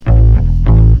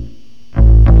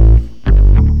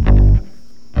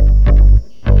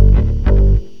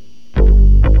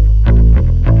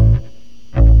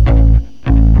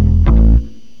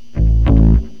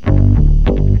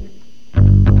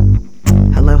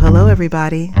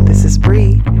everybody. This is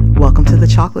Bree. Welcome to the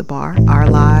Chocolate Bar, our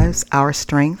lives, our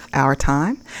strength, our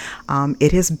time.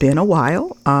 It has been a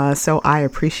while, so I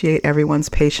appreciate everyone's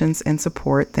patience and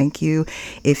support. Thank you.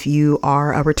 If you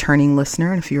are a returning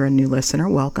listener, and if you're a new listener,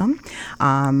 welcome.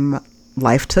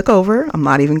 Life took over. I'm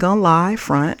not even gonna lie,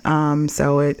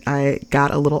 I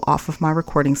got a little off of my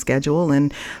recording schedule,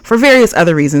 and for various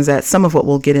other reasons that some of what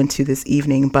we'll get into this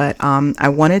evening. But I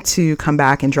wanted to come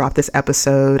back and drop this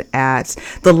episode at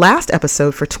the last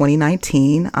episode for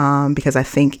 2019 because I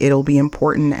think it'll be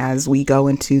important as we go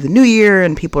into the new year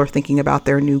and people are thinking about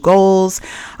their new goals,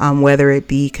 whether it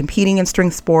be competing in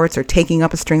strength sports or taking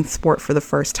up a strength sport for the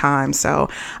first time. So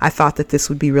I thought that this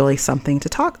would be really something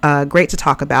to great to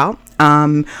talk about.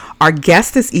 Our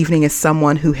guest this evening is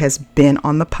someone who has been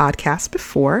on the podcast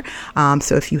before.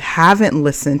 So if you haven't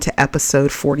listened to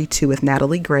episode 42 with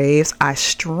Natalie Graves, I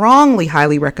strongly,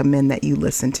 highly recommend that you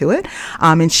listen to it.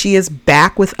 And she is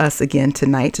back with us again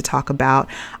tonight to talk about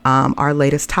our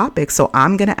latest topic. So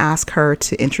I'm going to ask her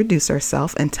to introduce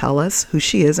herself and tell us who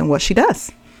she is and what she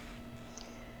does.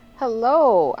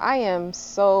 Hello, I am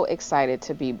so excited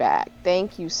to be back.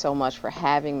 Thank you so much for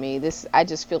having me. I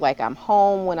just feel like I'm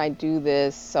home when I do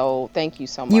this, so thank you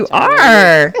so much. You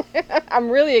are. I'm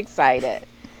really excited.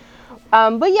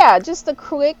 But yeah, just a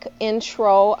quick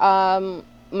intro.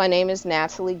 My name is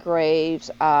Natalie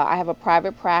Graves. I have a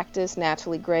private practice,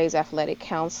 Natalie Graves Athletic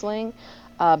Counseling,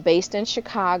 based in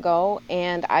Chicago,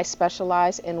 and I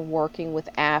specialize in working with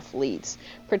athletes,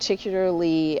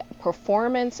 particularly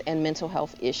performance and mental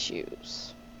health issues.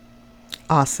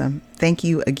 Awesome. Thank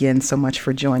you again so much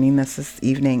for joining us this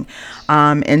evening.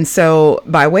 And so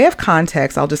by way of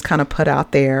context, I'll just kind of put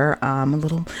out there a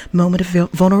little moment of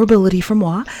vulnerability from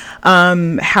moi,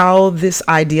 how this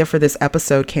idea for this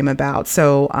episode came about.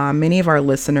 So many of our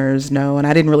listeners know, and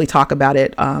I didn't really talk about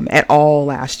it at all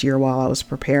last year while I was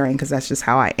preparing, because that's just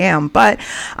how I am. But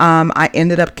I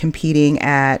ended up competing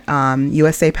at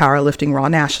USA Powerlifting Raw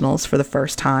Nationals for the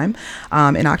first time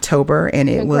in October, and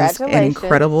it was an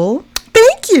incredible...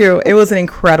 Thank you. It was an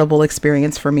incredible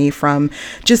experience for me, from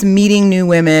just meeting new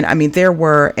women. I mean, there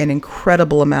were an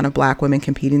incredible amount of Black women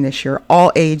competing this year, all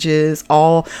ages,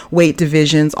 all weight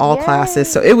divisions, all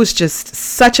classes. So it was just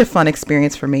such a fun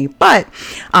experience for me. But,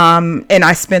 and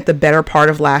I spent the better part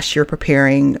of last year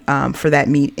preparing for that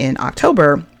meet in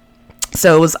October.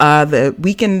 So it was the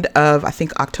weekend of, I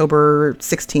think, October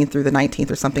 16th through the 19th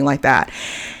or something like that.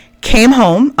 Came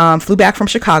home, flew back from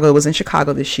Chicago. Was in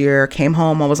Chicago this year. Came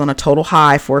home. I was on a total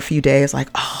high for a few days. Like,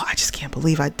 oh, I just can't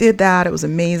believe I did that. It was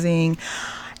amazing.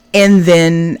 And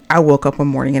then I woke up one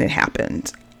morning and it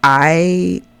happened.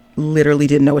 I literally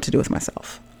didn't know what to do with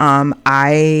myself.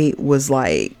 I was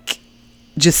like,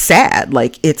 just sad.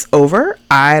 Like, it's over.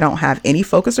 I don't have any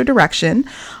focus or direction.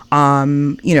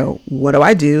 What do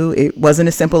I do? It wasn't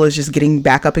as simple as just getting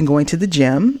back up and going to the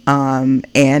gym.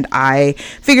 And I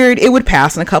figured it would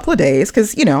pass in a couple of days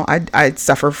because, I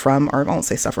suffer from, or I won't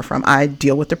say suffer from, I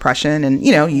deal with depression. And,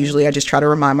 usually I just try to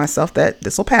remind myself that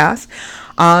this will pass.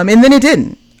 And then it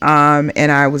didn't.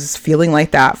 And I was feeling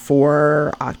like that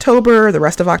for October, the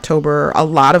rest of October, a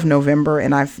lot of November.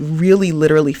 And I really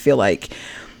literally feel like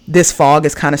this fog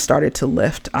has kind of started to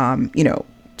lift,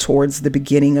 towards the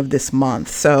beginning of this month.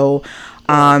 So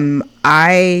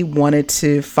I wanted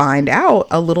to find out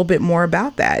a little bit more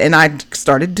about that. And I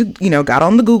started to, got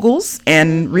on the Googles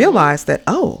and realized that,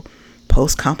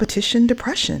 post-competition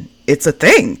depression, it's a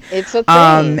thing. It's a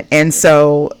thing. And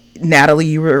so, Natalie,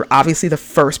 you were obviously the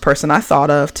first person I thought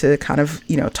of to kind of,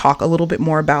 talk a little bit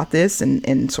more about this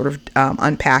and sort of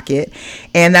unpack it.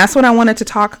 And that's what I wanted to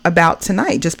talk about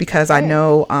tonight, just because I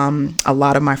know a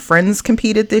lot of my friends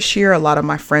competed this year. A lot of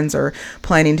my friends are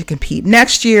planning to compete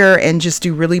next year and just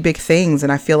do really big things.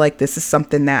 And I feel like this is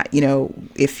something that,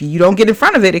 if you don't get in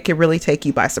front of it, it can really take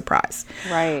you by surprise.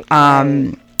 Right.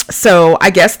 So I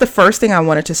guess the first thing I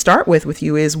wanted to start with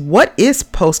you is, what is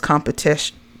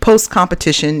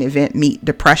post-competition event meet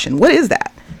depression? What is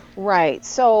that? Right.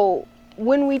 So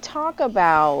when we talk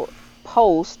about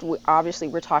post, obviously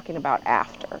we're talking about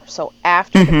after. So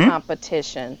after the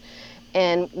competition.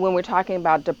 And when we're talking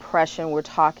about depression, we're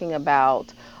talking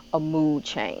about a mood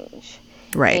change.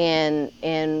 Right.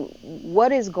 And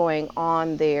what is going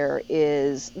on there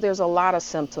is there's a lot of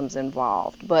symptoms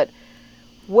involved, but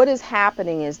what is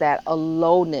happening is that a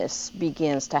lowness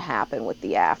begins to happen with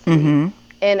the athlete.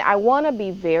 And I want to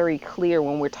be very clear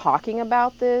when we're talking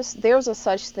about this. There's a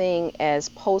such thing as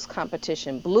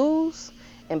post-competition blues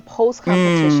and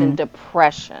post-competition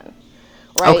depression,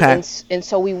 right? Okay. And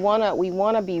so we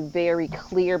want to be very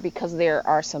clear because there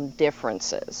are some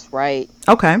differences, right?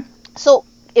 Okay. So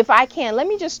if I can, let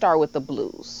me just start with the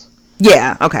blues.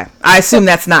 Yeah, okay. I So assume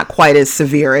that's not quite as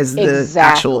severe as the actual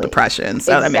exactly, depression,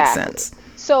 so that makes exactly. sense.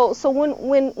 So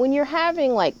when you're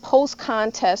having like post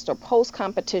contest or post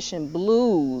competition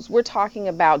blues, we're talking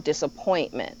about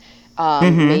disappointment.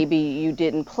 Mm-hmm. Maybe you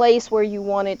didn't place where you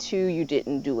wanted to, you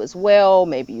didn't do as well,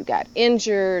 maybe you got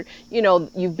injured,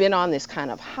 you've been on this kind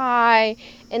of high,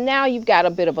 and now you've got a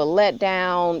bit of a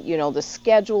letdown, the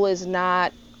schedule is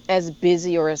not as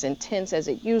busy or as intense as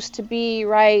it used to be,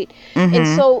 right? And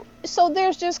Mm-hmm. so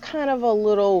there's just kind of a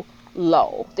little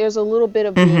low. There's a little bit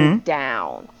of being Mm-hmm.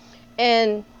 down.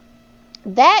 And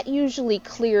that usually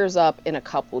clears up in a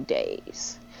couple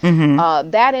days. Mm-hmm.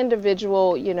 That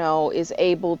individual, is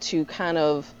able to kind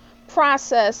of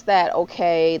process that,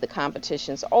 okay, the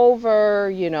competition's over,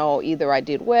 either I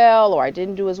did well or I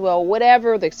didn't do as well,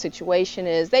 whatever the situation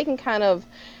is, they can kind of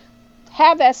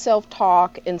have that self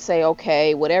talk and say,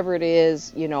 okay, whatever it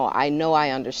is, I know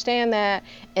I understand that,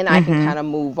 and I can Mm-hmm. kind of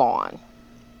move on.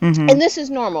 Mm-hmm. And this is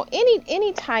normal.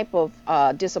 Any type of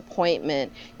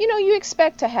disappointment, you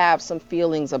expect to have some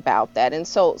feelings about that, and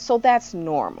so that's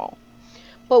normal.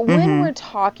 But when Mm-hmm. we're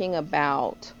talking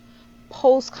about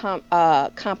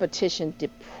competition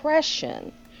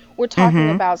depression, we're talking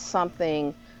Mm-hmm. about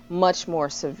something much more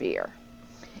severe.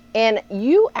 And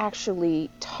you actually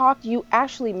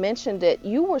mentioned it.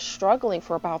 You were struggling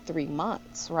for about 3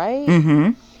 months, right?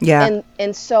 Mm-hmm. Yeah.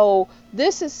 And so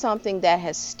this is something that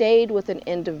has stayed with an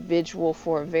individual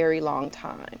for a very long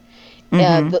time.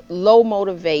 Mm-hmm. The low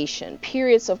motivation,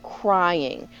 periods of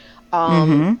crying,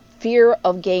 Mm-hmm. fear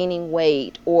of gaining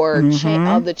weight, or Mm-hmm.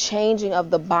 of the changing of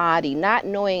the body, not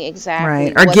knowing exactly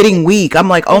Right. Or what's getting weak. I'm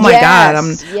like, oh my God,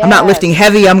 yes, I'm not lifting yes.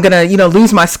 heavy. I'm gonna,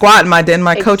 lose my squat. And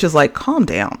my coach Ex- is like, calm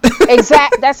down.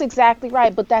 That's exactly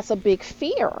right, but that's a big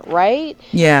fear, right?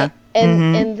 Yeah.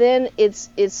 Mm-hmm. And then it's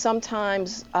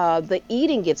sometimes the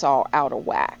eating gets all out of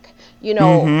whack.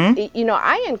 Mm-hmm.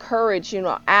 I encourage,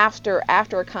 after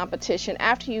a competition,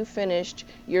 after you finished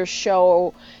your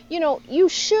show, you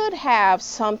should have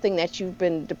something that you've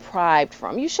been deprived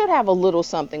from. You should have a little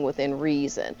something within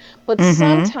reason. But Mm-hmm.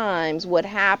 sometimes what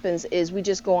happens is we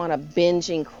just go on a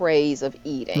binging craze of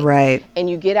eating, Right. and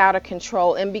you get out of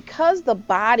control. And because the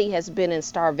body has been in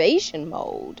starvation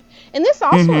mode, and this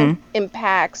also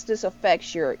Mm-hmm. this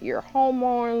affects your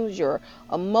hormones, your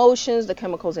emotions, the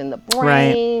chemicals in the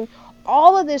Right. brain,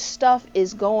 all of this stuff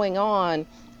is going on.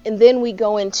 And then we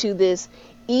go into this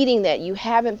eating that you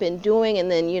haven't been doing, and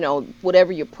then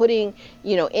whatever you're putting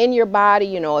in your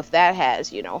body, if that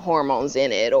has hormones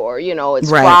in it, or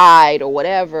it's Right. fried or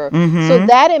whatever, so Mm-hmm.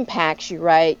 that impacts you,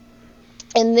 right?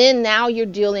 And then now you're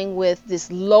dealing with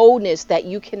this lowness that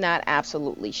you cannot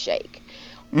absolutely shake.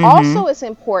 Mm-hmm. Also, it's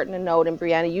important to note, and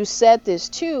Brianna, you said this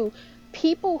too,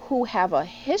 people who have a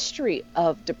history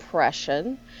of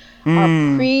depression are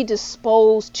Mm.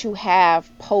 predisposed to have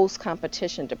post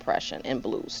competition depression and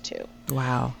blues too.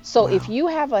 Wow. So Wow. if you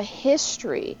have a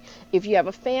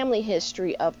family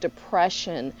history of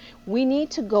depression, we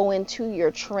need to go into your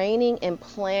training and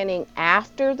planning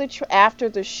after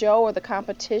the show or the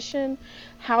competition,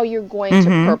 how you're going to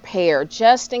Mm-hmm. prepare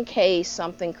just in case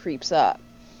something creeps up.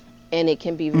 And it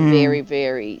can be Mm. very,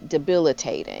 very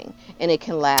debilitating, and it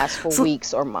can last for So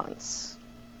weeks or months.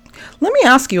 let me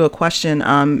ask you a question.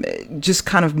 Just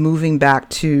kind of moving back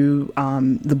to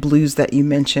the blues that you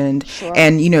mentioned, Sure.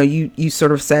 and you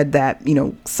sort of said that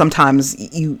sometimes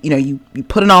you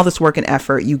put in all this work and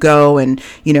effort, you go and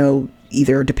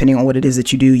either depending on what it is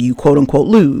that you do, you quote unquote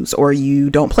lose, or you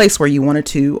don't place where you wanted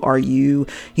to, or you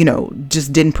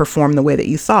just didn't perform the way that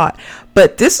you thought.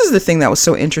 But this is the thing that was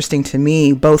so interesting to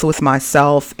me, both with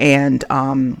myself and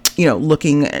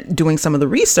doing some of the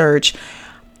research.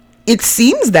 It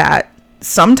seems that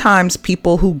sometimes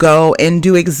people who go and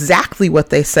do exactly what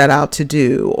they set out to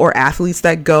do, or athletes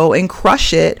that go and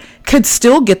crush it, could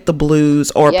still get the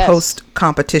blues or Yes. post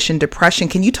competition depression.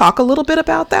 Can you talk a little bit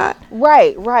about that?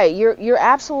 Right, right. You're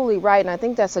absolutely right, and I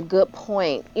think that's a good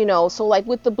point. So like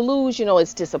with the blues,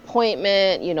 it's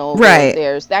disappointment. Right.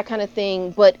 There's that kind of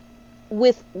thing. But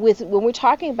with when we're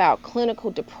talking about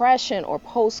clinical depression or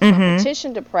post Mm-hmm.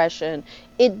 competition depression,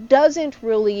 it doesn't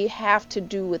really have to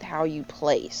do with how you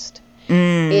placed.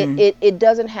 Mm. It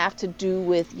doesn't have to do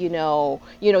with you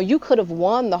could have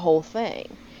won the whole thing,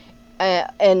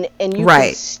 and you can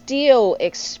Right. still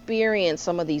experience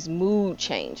some of these mood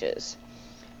changes.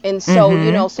 And so,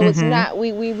 Mm-hmm. so it's Mm-hmm. not,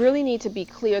 we really need to be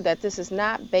clear that this is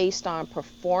not based on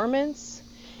performance.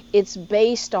 It's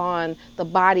based on the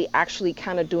body actually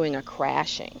kind of doing a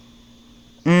crashing.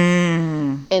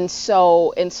 Mm. And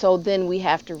so then we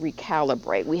have to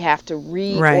recalibrate, we have to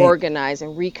Right. reorganize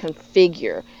and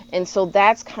reconfigure. And so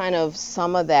that's kind of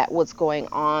some of that what's going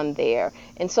on there.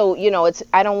 And so, it's,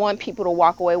 I don't want people to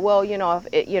walk away, well, if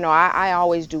it, I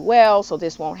always do well, so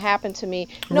this won't happen to me.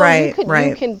 No, Right. you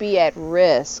Right. can be at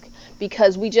risk,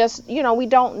 because we just, we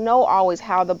don't know always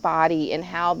how the body and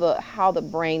how the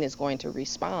brain is going to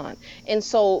respond. And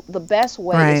so the best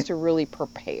way is Right. to really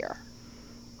prepare.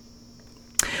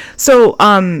 So,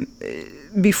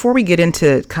 before we get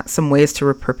into some ways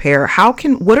to prepare,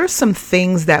 what are some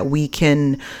things that we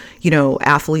can,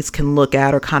 athletes can look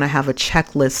at or kind of have a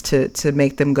checklist to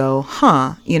make them go,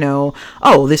 huh,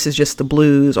 oh, this is just the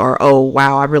blues, or, oh,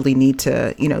 wow, I really need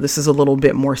to, this is a little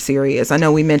bit more serious. I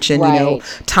know we mentioned, Right.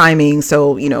 timing.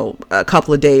 So, a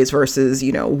couple of days versus,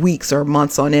 weeks or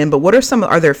months on end. But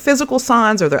are there physical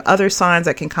signs? Are there other signs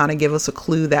that can kind of give us a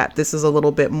clue that this is a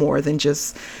little bit more than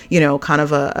just, kind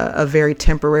of a very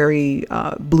temporary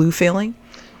blue feeling?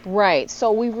 Right.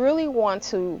 So we really want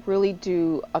to really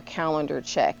do a calendar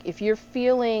check. If you're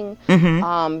feeling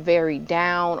Mm-hmm. very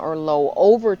down or low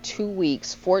over 2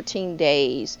 weeks, 14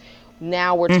 days,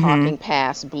 now we're Mm-hmm. talking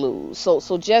past blues. So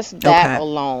just that Okay.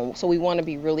 alone. So we want to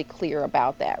be really clear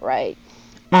about that, right?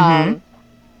 Mm-hmm. Um,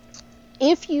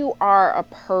 if you are a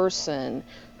person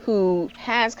who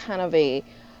has kind of a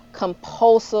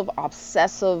compulsive,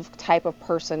 obsessive type of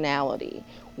personality,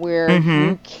 where Mm-hmm.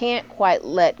 you can't quite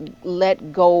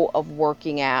let go of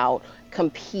working out,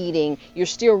 competing, you're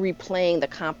still replaying the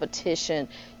competition,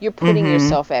 you're putting Mm-hmm.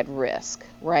 yourself at risk,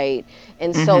 right?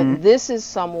 And so Mm-hmm. this is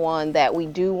someone that we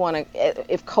do want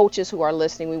to, if coaches who are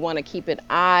listening, we want to keep an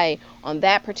eye on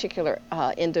that particular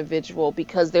individual,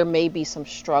 because there may be some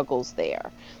struggles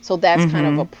there. So that's kind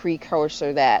of a Mm-hmm.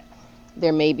 precursor that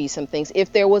there may be some things.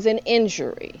 If there was an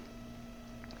injury,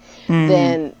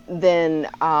 Mm. then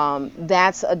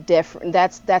that's a different,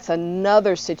 that's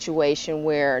another situation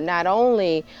where not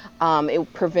only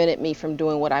it prevented me from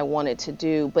doing what I wanted to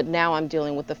do, but now I'm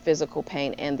dealing with the physical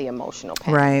pain and the emotional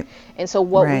pain. Right. And so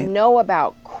what we Right. know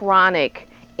about chronic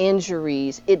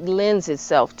injuries, it lends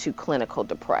itself to clinical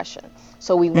depression.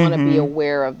 So we want to be Mm-hmm.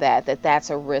 aware of that's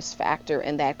a risk factor,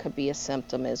 and that could be a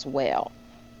symptom as well.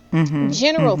 Mm-hmm.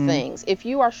 General Mm-hmm. things, if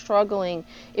you are struggling,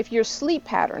 if your sleep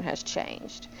pattern has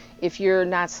changed, if you're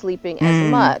not sleeping as Mm.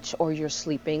 much or you're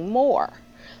sleeping more,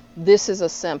 this is a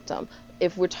symptom.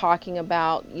 If we're talking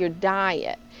about your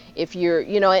diet, if you're,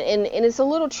 and it's a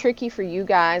little tricky for you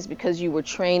guys because you were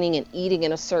training and eating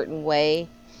in a certain way.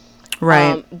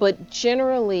 Right. But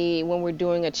generally, when we're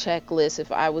doing a checklist,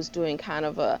 if I was doing kind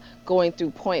of a going through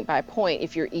point by point,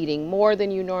 if you're eating more than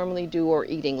you normally do or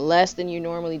eating less than you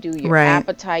normally do, your Right.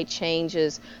 appetite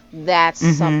changes, that's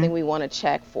Mm-hmm. something we want to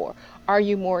check for. Are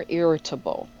you more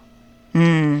irritable?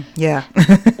 Mm. Yeah.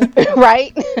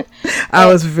 Right? I and,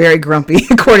 was very grumpy,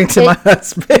 according to my and and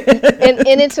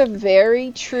husband. it's a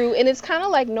very true, and it's kind of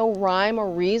like no rhyme or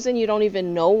reason. You don't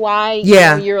even know why,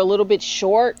 Yeah. you're a little bit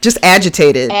short, Just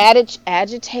agitated.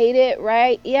 agitated,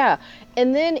 right? Yeah.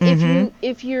 And then Mm-hmm.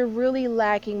 if you're really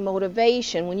lacking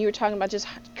motivation, when you were talking about just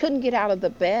couldn't get out of the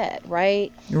bed,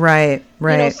 right? Right.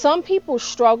 Right. Some people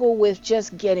struggle with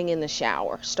just getting in the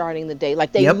shower, starting the day.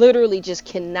 Like they Yep. literally just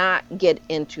cannot get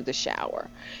into the shower.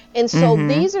 And so Mm-hmm.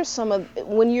 these are some of,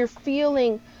 when you're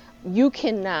feeling you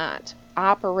cannot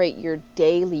operate your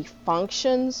daily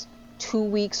functions 2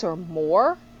 weeks or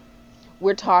more,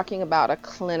 we're talking about a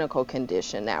clinical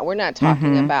condition now. We're not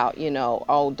talking Mm-hmm. about,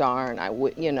 oh darn, I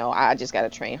would, I just got to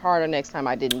train harder next time,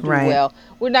 I didn't do Right. well.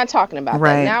 We're not talking about that.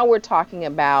 Right. Now we're talking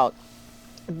about,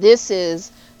 this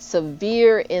is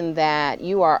severe in that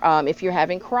you are, if you're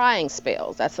having crying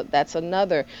spells, that's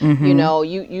another. Mm-hmm.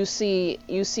 You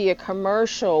see a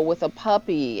commercial with a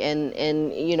puppy, and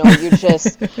you're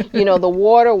just, the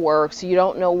waterworks, you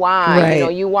don't know why.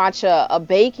 Right. You watch a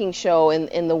baking show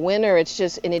in the winter, it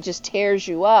just tears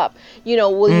you up.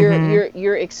 Well, you're Mm-hmm. you're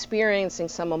you're experiencing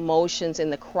some emotions in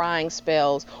the crying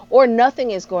spells, or nothing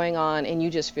is going on and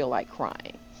you just feel like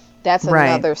crying. That's Right.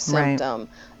 another Right. symptom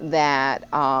that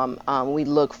we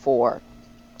look for.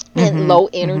 And Mm-hmm. low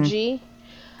Mm-hmm. energy,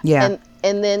 Yeah.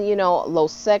 and then low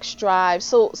sex drive.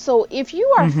 So if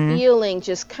you are Mm-hmm. feeling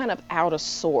just kind of out of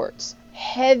sorts,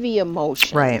 heavy Right.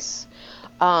 emotions,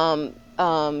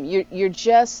 you're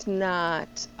just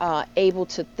not able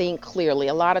to think clearly.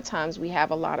 A lot of times we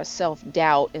have a lot of self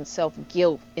doubt and self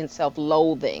guilt and self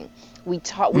loathing. We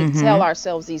tell Mm-hmm.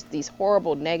 ourselves these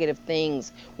horrible negative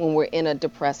things when we're in a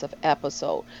depressive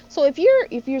episode. So if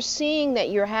you're seeing that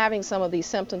you're having some of these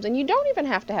symptoms, and you don't even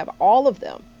have to have all of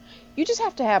them, you just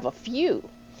have to have a few,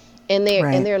 and they're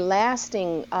Right.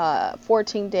 lasting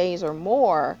 14 days or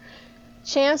more,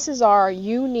 chances are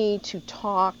you need to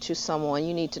talk to someone.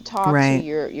 You need to talk to Right.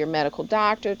 your medical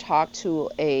doctor, talk to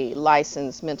a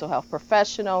licensed mental health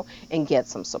professional, and get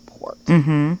some support.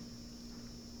 Mm-hmm.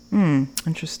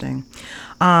 Interesting.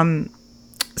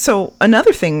 So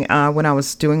another thing, when I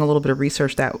was doing a little bit of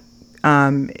research that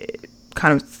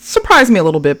kind of surprised me a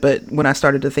little bit, but when I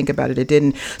started to think about it, it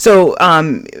didn't. So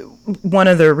one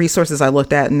of the resources I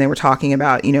looked at, and they were talking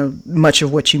about, much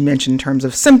of what you mentioned in terms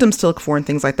of symptoms to look for and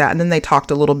things like that. And then they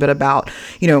talked a little bit about,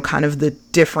 kind of the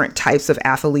different types of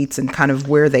athletes and kind of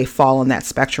where they fall on that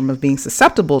spectrum of being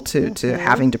susceptible to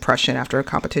having depression after a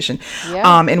competition.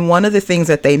 Yeah. And one of the things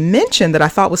that they mentioned that I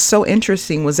thought was so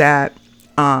interesting was that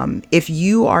if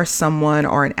you are someone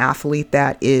or an athlete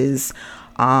that is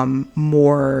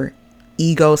more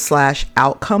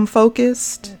ego/outcome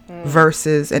focused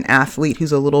versus an athlete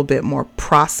who's a little bit more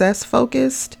process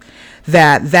focused,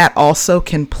 that also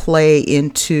can play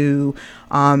into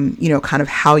kind of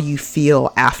how you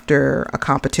feel after a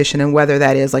competition, and whether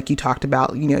that is, like you talked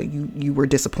about, you were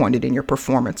disappointed in your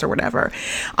performance or whatever.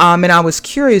 And I was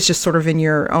curious, just sort of in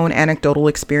your own anecdotal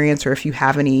experience, or if you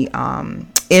have any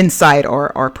insight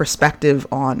or perspective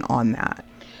on that.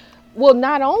 Well,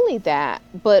 not only that,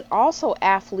 but also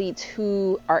athletes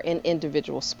who are in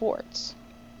individual sports.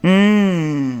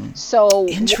 So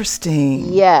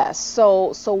Interesting. yes,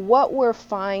 so what we're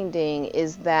finding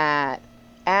is that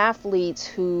athletes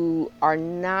who are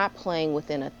not playing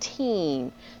within a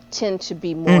team tend to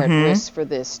be more at risk for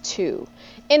this too.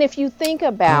 And if you think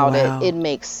about wow. it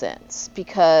makes sense,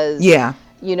 because Yeah.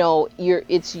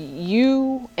 it's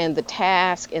you and the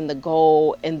task and the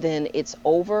goal, and then it's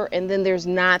over, and then there's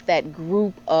not that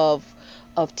group of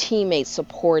teammates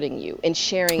supporting you and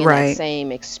sharing in that Right.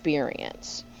 same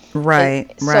experience. Right.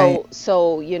 And Right.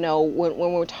 so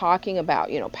when we're talking about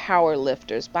power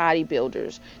lifters,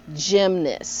 bodybuilders,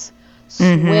 gymnasts,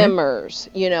 swimmers,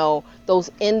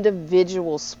 those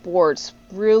individual sports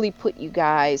really put you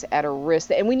guys at a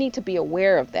risk, and we need to be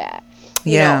aware of that.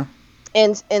 you know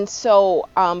Yeah. and so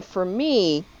for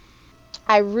me,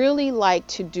 I really like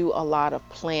to do a lot of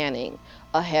planning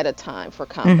ahead of time for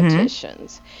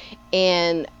competitions.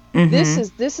 And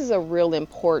this is a real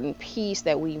important piece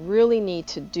that we really need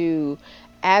to do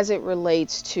as it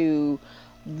relates to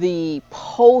the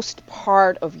post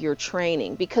part of your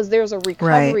training, because there's a Right.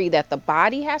 recovery that the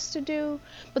body has to do,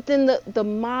 but then the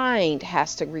mind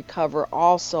has to recover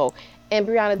also. And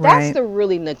Brianna, that's Right. the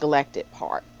really neglected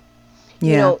part.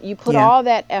 Yeah. You put Yeah. all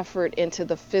that effort into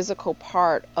the physical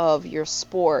part of your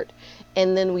sport,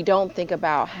 and then we don't think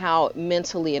about how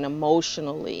mentally and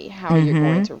emotionally how you're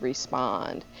going to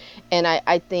respond. And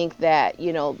I think that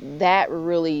that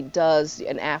really does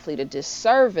an athlete a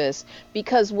disservice,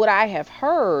 because what I have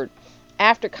heard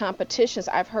after competitions,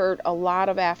 I've heard a lot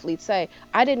of athletes say,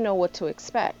 I didn't know what to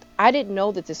expect. I didn't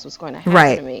know that this was going to happen to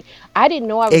Right. me. I didn't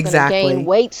know I was going to gain Exactly.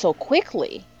 weight so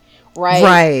quickly, right?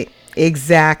 Right.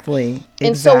 Exactly.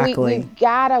 And so Exactly.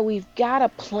 we've gotta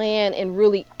plan and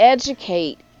really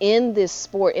educate in this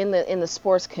sport, in the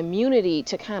sports community,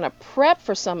 to kind of prep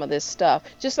for some of this stuff.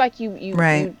 Just like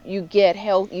Right. you get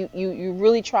health, you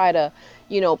really try to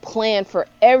plan for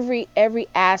every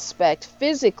aspect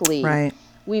physically. Right.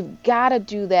 We've got to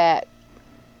do that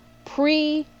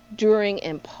pre, during,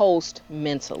 and post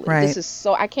mentally. This Right. is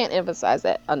so, I can't emphasize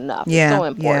that enough. It's Yeah. so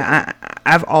important. Yeah.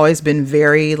 I've always been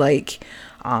very like,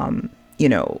 um, you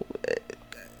know,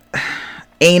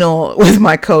 anal with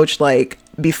my coach. Like,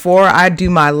 before I do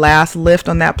my last lift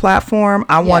on that platform,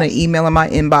 I want Yes. to email in my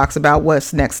inbox about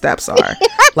what's next steps are.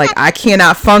 Like, I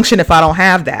cannot function if I don't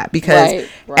have that, because Right,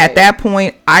 at right. that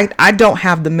point, I don't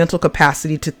have the mental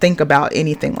capacity to think about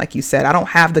anything. Like you said, I don't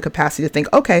have the capacity to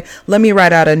think, okay, let me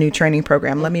write out a new training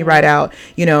program. Let me write out,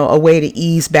 a way to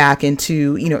ease back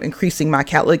into, increasing my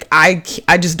like,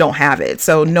 I just don't have it.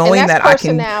 So And knowing that's that I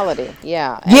can, personality.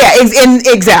 Yeah. yeah, and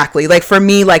exactly. Like, for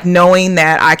me, like, knowing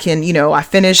that I can, I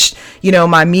finished,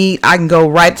 my meet, I can go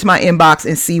right to my inbox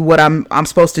and see what I'm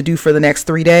supposed to do for the next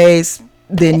 3 days.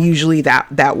 Then usually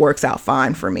that works out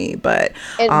fine for me. But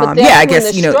But yeah, that's I when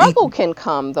guess, the struggle can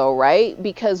come, though, right?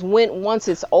 Because once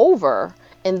it's over,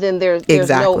 and then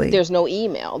exactly. there's no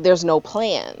email, there's no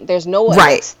plan, there's no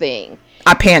Right. next thing.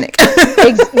 I panic.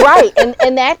 Right,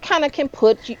 and that kind of can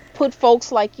put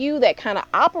folks like you that kind of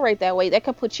operate that way, that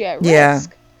could put you at Yeah.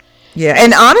 risk. Yeah.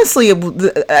 And honestly,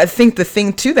 I think the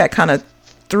thing too that kind of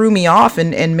threw me off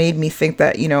and made me think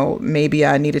that, maybe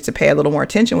I needed to pay a little more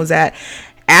attention, was that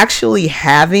actually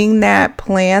having that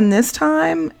plan this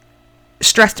time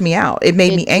stressed me out. It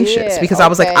made me It anxious did. because I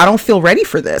was like, I Okay. don't feel ready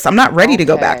for this. I'm not ready to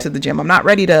go back Okay. to the gym. I'm not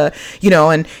ready to,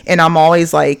 and I'm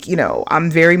always like,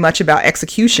 I'm very much about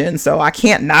execution. So I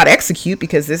can't not execute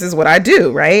because this is what I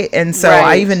do. Right. And so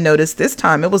I even Right. noticed this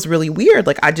time it was really weird.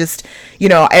 Like I just,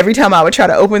 every time I would try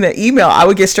to open the email, I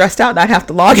would get stressed out and I'd have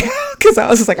to log out because I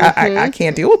was just like, I Mhm.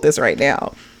 can't deal with this right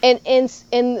now. And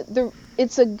the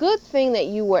it's a good thing that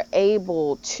you were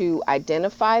able to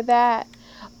identify that.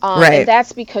 And Right.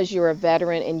 that's because you're a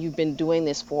veteran and you've been doing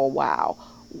this for a while.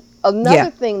 Yeah.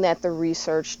 Another thing that the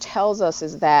research tells us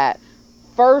is that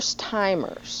first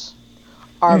timers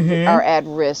are at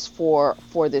risk for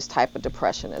this type of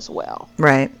depression as well.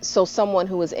 Right. So someone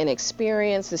who is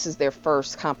inexperienced, this is their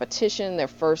first competition, their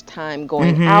first time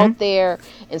going out there,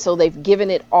 and so they've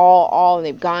given it all, and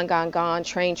they've gone,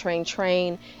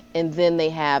 train, and then they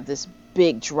have this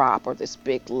big drop or this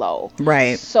big low.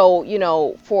 Right. So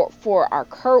for our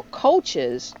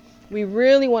coaches, we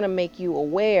really want to make you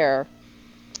aware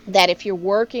that if you're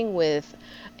working with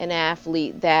an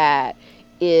athlete that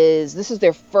is this is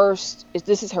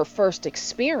her first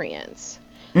experience,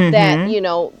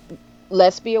 that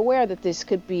let's be aware that this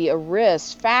could be a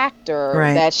risk factor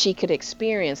Right. that she could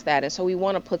experience that. And so we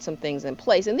want to put some things in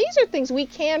place, and these are things we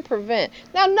can prevent.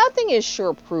 Now, nothing is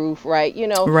sure proof, right?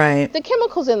 Right. The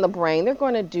chemicals in the brain, they're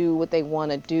going to do what they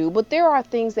want to do, but there are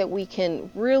things that we can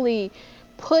really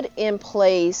put in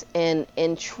place and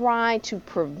try to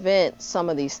prevent some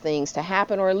of these things to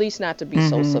happen, or at least not to be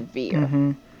so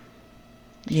severe.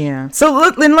 Yeah. So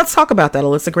then let's talk about that.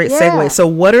 It's a great segue. Yeah. So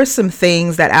what are some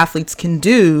things that athletes can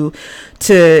do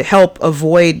to help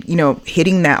avoid,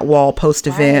 hitting that wall post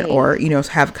event, Right. or,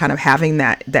 have kind of having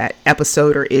that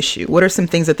episode or issue? What are some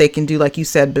things that they can do, like you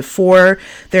said, before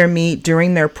their meet,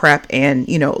 during their prep, and,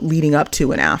 leading up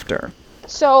to and after?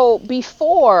 So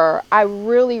before, I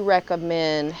really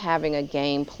recommend having a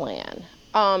game plan.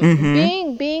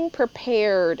 Being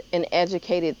prepared and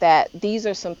educated that these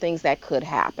are some things that could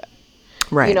happen.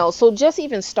 Right. So just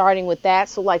even starting with that,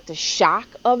 so like the shock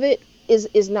of it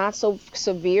is not so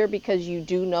severe because you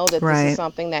do know that this is Right.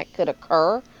 something that could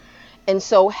occur. And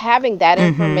so having that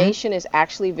information is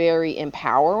actually very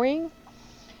empowering.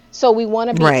 So we want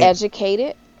to be Right.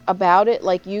 educated about it.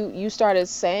 Like you started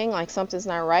saying like something's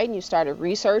not right, and you started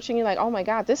researching, you're like, oh my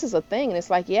God, this is a thing. And it's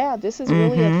like, yeah, this is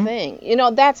really a thing.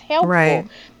 That's helpful Right.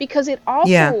 because it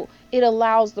Yeah. also it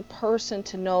allows the person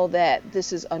to know that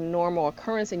this is a normal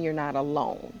occurrence and you're not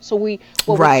alone. So what we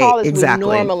Right. call is we Exactly.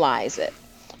 normalize it.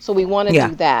 So we want to Yeah.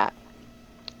 do that.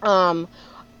 Um,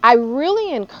 I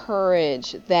really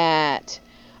encourage that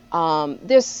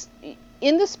this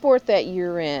in the sport that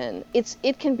you're in,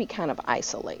 it can be kind of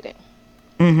isolating.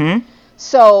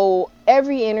 So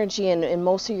every energy and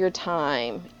most of your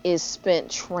time is spent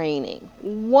training.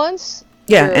 Once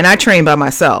Yeah. you're And I train by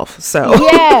myself. So.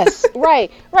 Yes,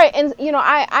 right. And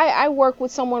I work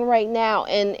with someone right now,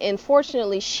 and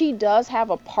fortunately she does have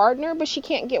a partner, but she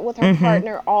can't get with her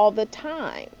partner all the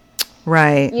time.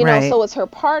 Right. Right. So it's her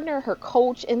partner, her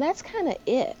coach, and that's kind of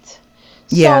it.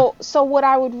 Yeah. So what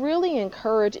I would really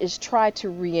encourage is try to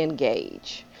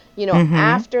re-engage.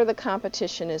 After the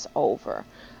competition is over,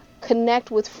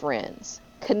 connect with friends,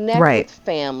 connect with Right.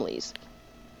 families,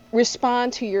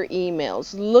 respond to your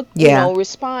emails, look, Yeah.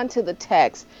 respond to the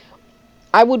text.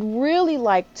 I would really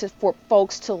like for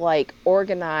folks to like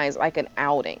organize like an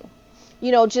outing.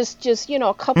 Just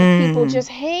a couple people just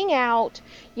hang out,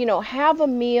 have a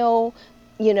meal,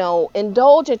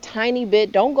 indulge a tiny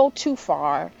bit, don't go too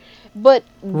far, but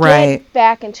Right. get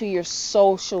back into your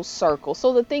social circle.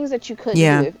 So the things that you couldn't do,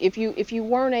 Yeah. if you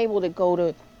weren't able to go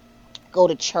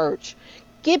to church,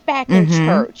 get back in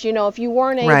church. If you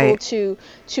weren't able Right. to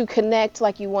connect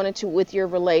like you wanted to with your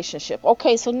relationship,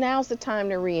 okay, so now's the time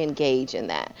to re-engage in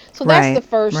that. So that's the Right.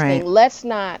 first thing. Right. Let's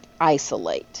not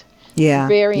isolate. Yeah.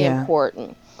 Very Yeah.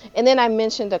 important. And then I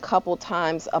mentioned a couple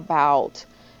times about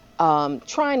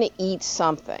trying to eat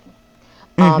something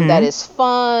that is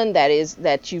fun,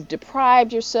 that you've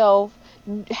deprived yourself.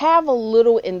 Have a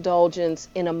little indulgence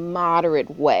in a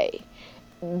moderate way.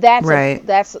 Right.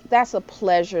 That's a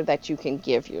pleasure that you can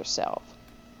give yourself.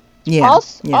 Yeah.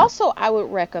 Yeah. Also, I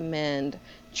would recommend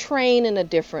train in a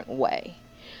different way.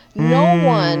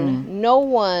 No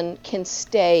one can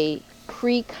stay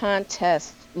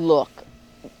pre-contest look.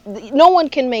 No one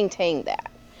can maintain that.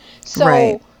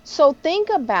 Right. So think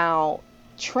about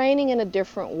training in a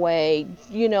different way,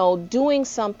 doing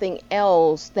something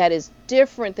else that is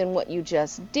different than what you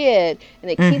just did, and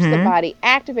it keeps the body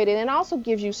activated and also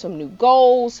gives you some new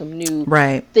goals, some new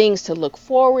Right. things to look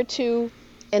forward to,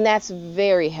 and that's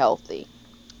very healthy.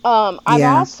 I've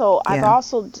Yeah. also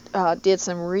Yeah. did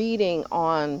some reading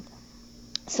on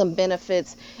some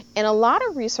benefits. And a lot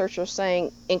of research are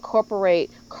saying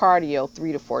incorporate cardio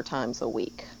 3 to 4 times a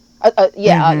week.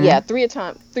 Yeah, Mm-hmm.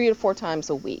 3 to 4 times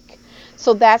a week.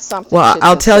 So that's something Well, to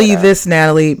I'll tell you consider. this,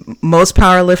 Natalie. Most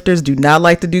power lifters do not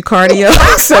like to do cardio,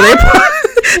 so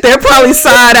they're probably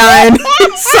side eyeing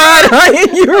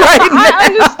you right I now.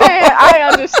 understand. I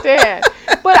understand.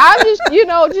 But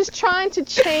I'm just trying to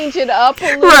change it up a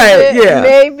little Right? bit, Yeah.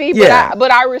 maybe. But Yeah.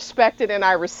 I respect it and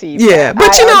I receive Yeah, that. but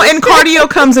I and understand. cardio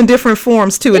comes in different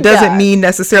forms too. It It doesn't does. mean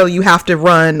necessarily you have to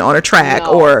run on a track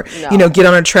No, or, no. get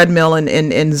on a treadmill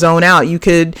and zone out. You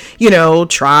could,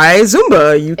 try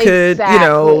Zumba. You could,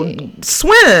 Exactly.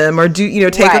 swim or do,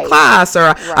 take a Right. class.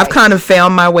 Or I've kind Right. of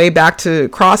found my way back to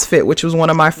CrossFit, which was one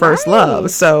of my first loves.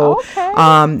 Nice. So,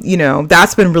 Okay.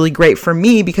 that's been really great for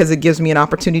me because it gives me an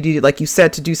opportunity, like you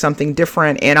said, to do something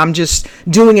different. And I'm just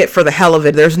doing it for the hell of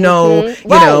it. There's no,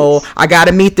 Right. I got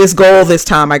to meet this goal this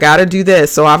time. I got to do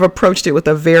this. So I've approached it with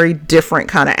a very different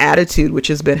kind of attitude, which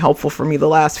has been helpful for me the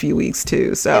last few weeks too.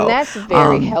 And So, that's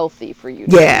very healthy for you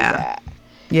to do yeah, that.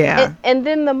 yeah, And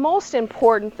then the most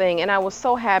important thing, and I was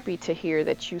so happy to hear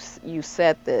that you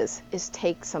said this, is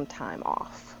take some time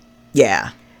off. yeah,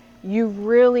 You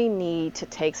really need to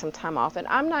take some time off. And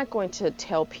I'm not going to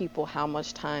tell people how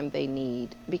much time they need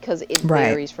because it right.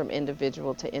 varies from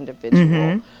individual to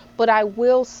individual. But I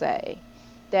will say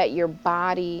that your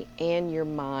body and your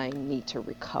mind need to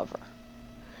recover.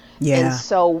 And Yeah,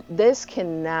 so this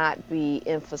cannot be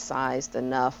emphasized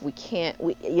enough. We can't,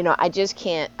 I just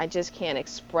can't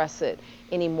express it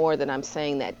any more than I'm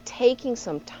saying that taking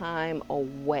some time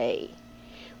away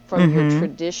from your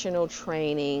traditional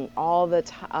training, all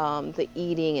the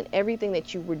eating and everything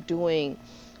that you were doing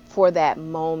for that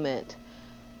moment,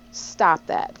 stop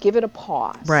that. Give it a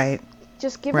pause. right,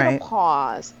 Just give it a right.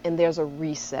 pause, and there's a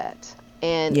reset.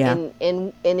 And Yeah.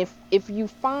 if you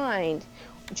find,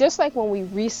 just like when we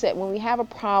reset, when we have a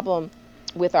problem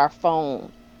with our phone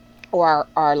or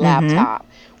our laptop,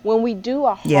 when we do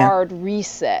a Yeah, hard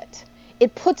reset,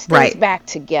 it puts things right. back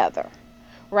together,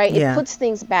 right? It Yeah, puts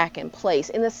things back in place.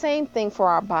 And the same thing for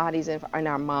our bodies and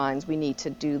our minds, we need to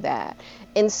do that.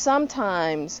 And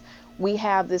sometimes we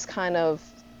have this kind of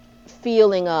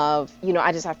feeling of,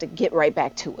 I just have to get right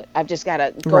back to it. I've just got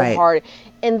to go right. hard.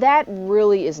 And that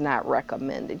really is not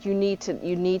recommended. You need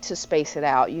to space it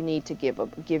out. You need to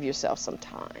give yourself some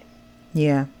time.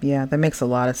 Yeah, yeah, that makes a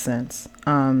lot of sense.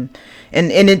 And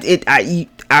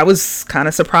I was kind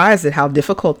of surprised at how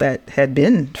difficult that had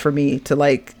been for me to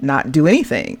like not do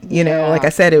anything. Like I Yeah,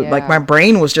 said, like my yeah.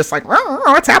 brain was just like, "Oh,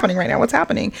 what's happening right now? What's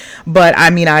happening?" But I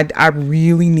mean, I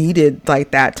really needed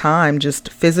like that time just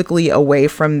physically away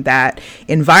from that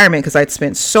environment because I'd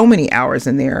spent so many hours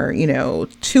in there.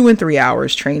 2 and 3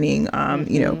 hours training.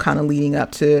 Kind of leading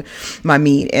up to my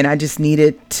meet, and I just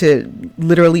needed to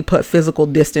literally put physical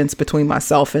distance between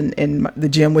myself and the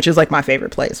gym, which is like my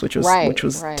favorite place, which Right,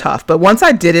 was right. tough. But once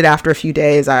I did it after a few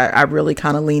days, I really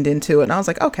kind of leaned into it, and I was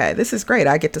like, okay, this is great.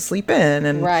 I get to sleep in,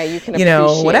 and Right, you can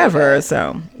appreciate whatever. it.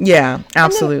 So yeah, And then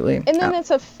absolutely. and then it's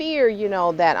a fear,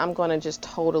 that I'm going to just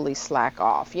totally slack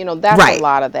off. That's a Right.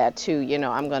 lot of that too. Yeah.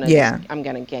 I'm going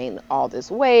to gain all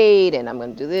this weight and I'm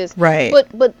going to do this. Right.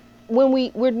 But when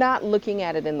we're not looking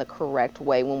at it in the correct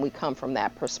way when we come from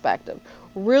that perspective.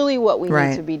 Really what we need to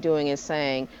Right. be doing is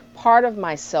saying part of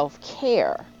my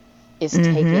self-care is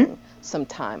taking some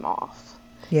time off.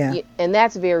 Yeah. And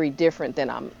that's very different than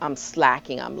I'm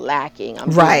slacking, I'm lacking, I'm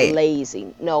being Right. lazy.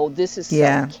 No, this is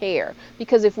Yeah. self-care.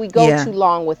 Because if we go Yeah. too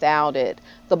long without it,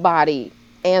 the body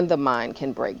and the mind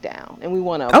can break down, and we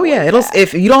want to Oh yeah, avoid that.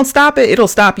 if you don't stop it, it'll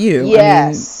stop you. I mean,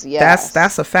 Yes, that's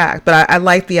yes. a fact. But I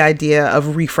like the idea of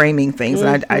reframing things,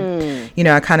 and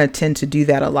Mhm. I kind of tend to do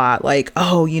that a lot. Like,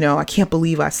 oh, I can't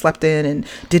believe I slept in and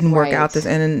didn't work out this,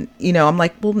 Right. and I'm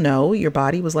like, well, no, your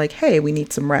body was like, hey, we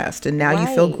need some rest, and now you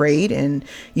feel Right. great, and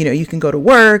you can go to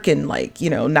work and like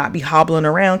not be hobbling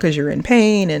around because you're in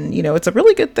pain, and it's a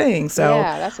really good thing. So,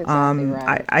 Yeah, that's exactly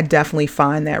right. I definitely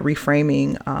find that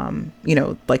reframing,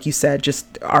 like you said, just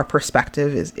our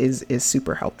perspective is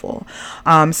super helpful.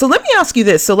 So let me ask you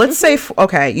this. So let's say,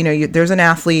 okay, there's an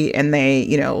athlete and they,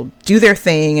 do their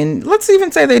thing, and let's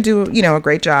even say they do, a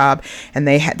great job, and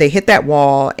they hit that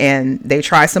wall and they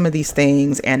try some of these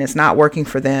things and it's not working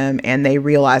for them, and they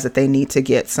realize that they need to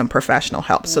get some professional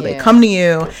help. So they come Yeah. to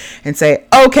you and say,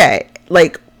 okay,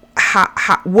 like,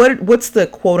 what's the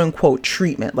quote unquote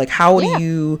treatment? Like, how do Yeah.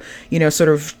 you, sort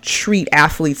of treat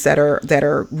athletes that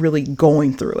are really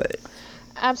going through it?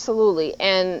 Absolutely.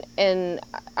 And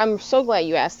I'm so glad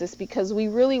you asked this because we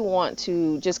really want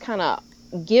to just kind of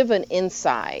give an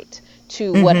insight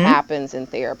to what Mm-hmm. happens in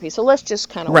therapy. So let's just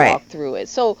kind of Right. walk through it.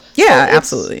 So Yeah, it's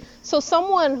absolutely. so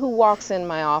someone who walks in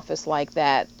my office like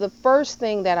that, the first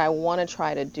thing that I want to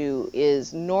try to do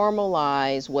is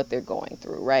normalize what they're going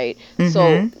through, right? So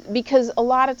Mm-hmm. because a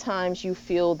lot of times you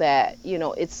feel that,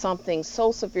 it's something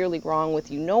so severely wrong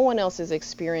with you. No one else is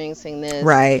experiencing this.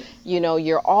 Right.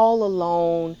 You're all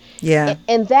alone, Yeah.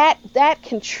 and that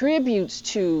contributes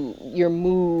to your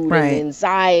mood and the Right.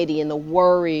 anxiety and the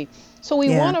worry. So we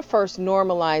Yeah. want to first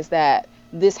normalize that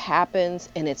this happens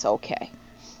and it's okay.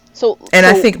 So And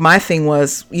I so think my thing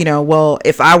was, well,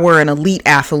 if I were an elite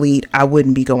athlete, I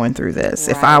wouldn't be going through this.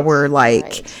 If I right, were like,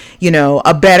 right.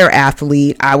 a better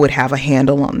athlete, I would have a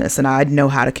handle on this and I'd know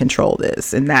how to control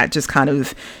this. And that just kind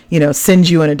of,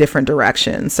 sends you in a different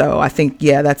direction. So I think,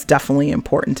 yeah, that's definitely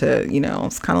important to,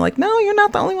 it's kind of like, no, you're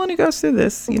not the only one who goes through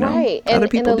this. Right. Other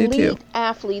And people do too. elite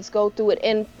athletes go through it.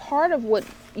 And part of what,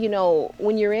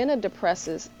 when you're in a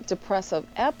depressive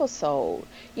episode,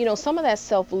 some of that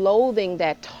self-loathing,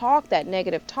 that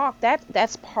negative talk,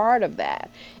 that's part of that.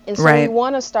 And so we Right.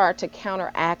 want to start to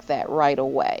counteract that right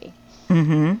away.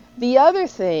 Mm-hmm. The other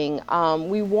thing,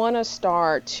 we want to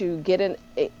start to get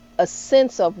a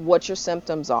sense of what your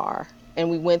symptoms are. And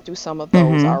we went through some of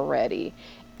those Mm-hmm. already.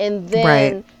 And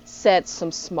Right. then set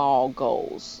some small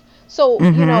goals. So,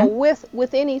 Mm-hmm.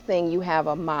 with anything, you have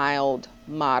a mild,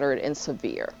 moderate, and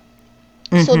severe.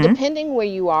 So Mm-hmm. depending where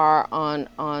you are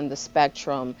on the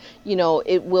spectrum,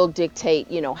 it will dictate,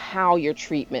 how your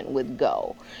treatment would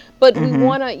go. But we Mm-hmm.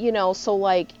 want to, so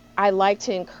like I like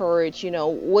to encourage,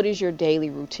 what is your daily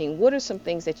routine? What are some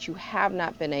things that you have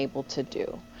not been able to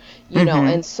do? Mm-hmm.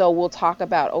 And so we'll talk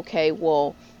about, okay,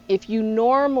 well, if you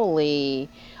normally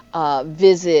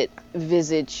visit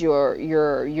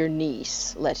your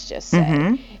niece, let's just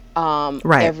say, Mm-hmm.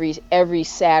 Right. every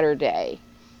Saturday,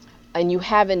 and you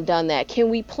haven't done that, can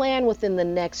we plan within the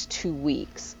next 2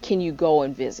 weeks? Can you go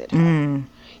and visit her? Mm.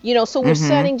 So we're Mm-hmm.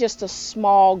 setting just a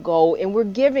small goal, and we're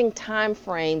giving time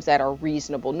frames that are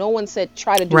reasonable. No one said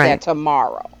try to do that Right.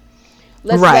 tomorrow.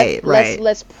 let's let Right. let's Right.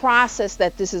 let's process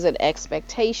that this is an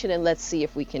expectation, and let's see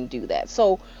if we can do that.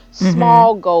 So Mm-hmm.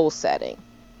 small goal setting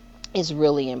is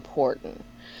really important.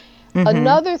 Mm-hmm.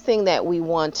 Another thing that we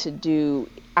want to do,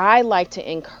 I like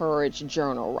to encourage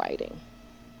journal writing.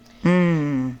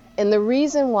 Mm. And the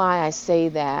reason why I say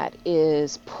that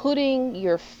is putting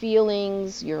your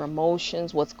feelings, your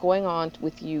emotions, what's going on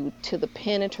with you to the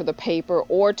pen and to the paper,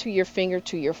 or to your finger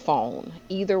to your phone.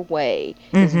 Either way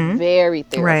is Mm-hmm. very Right.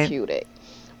 therapeutic.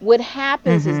 What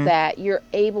happens is Mm-hmm. that you're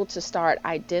able to start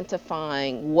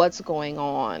identifying what's going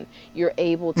on. You're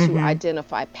able to Mm-hmm.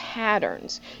 identify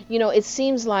patterns. It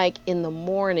seems like in the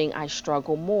morning I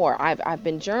struggle more. I've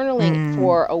been journaling Mm.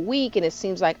 for a week, and it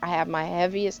seems like I have my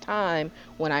heaviest time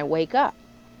when I wake up.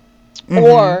 Mm-hmm.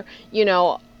 Or,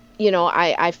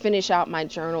 I finish out my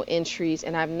journal entries,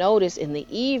 and I've noticed in the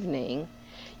evening,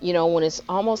 when it's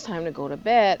almost time to go to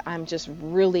bed, I'm just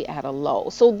really at a low.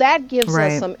 So that gives us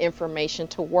Right. some information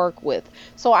to work with.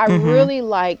 So I Mm-hmm. really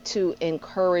like to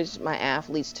encourage my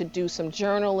athletes to do some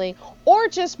journaling, or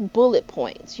just bullet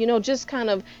points, just kind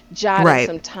of jotting Right.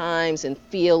 some times and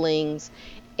feelings.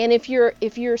 And if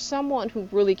you're someone who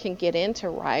really can get into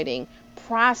writing,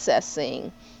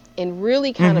 processing, and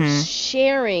really kind of Mm-hmm.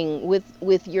 sharing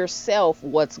with yourself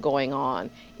what's going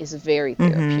on is very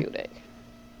Mm-hmm. therapeutic.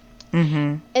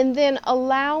 Mm-hmm. And then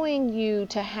allowing you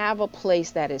to have a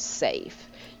place that is safe.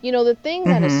 The thing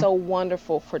that is Mm-hmm. so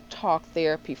wonderful for talk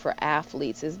therapy for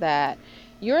athletes is that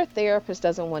your therapist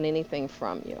doesn't want anything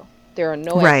from you. There are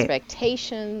no Right.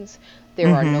 expectations,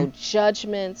 there are Mm-hmm. no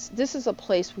judgments. This is a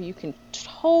place where you can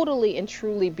totally and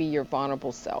truly be your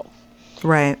vulnerable self.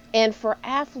 Right. And for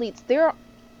athletes, there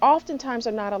oftentimes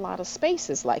are not a lot of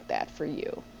spaces like that for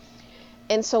you.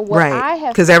 And so what Right. I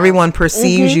have Because found, everyone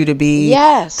perceives mhm, you to be the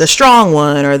yes, strong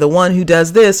one, or the one who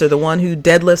does this, or the one who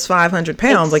deadlifts 500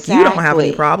 pounds. Like, you don't have any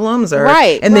exactly. problems.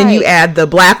 Right, And then you right. add the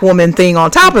black woman thing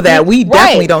on top of that. We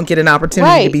definitely Right, don't get an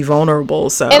opportunity to right. be vulnerable.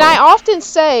 And I So, often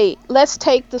say, let's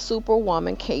take the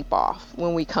superwoman cape off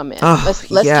when we come in. oh, Let's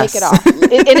take it yes. off.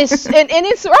 And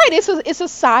it's right. It's a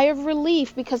sigh of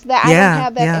relief, because that I don't Yeah.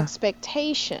 have that Yeah.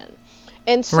 expectation.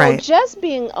 And so Right. just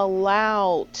being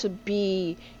allowed to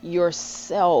be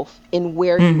yourself in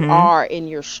where you Mm-hmm. are in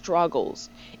your struggles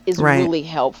is Right. really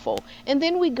helpful. And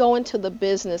then we go into the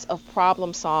business of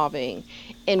problem solving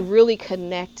and really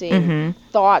connecting Mm-hmm.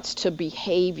 thoughts to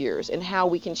behaviors, and how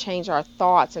we can change our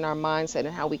thoughts and our mindset, and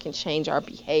how we can change our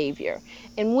behavior.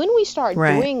 And when we start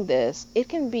Right. doing this, it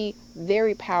can be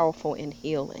very powerful and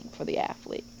healing for the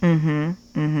athlete. Mm-hmm.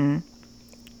 Mm-hmm.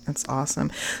 That's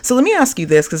awesome. So let me ask you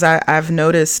this, because I've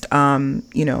noticed,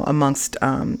 amongst,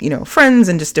 friends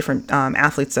and just different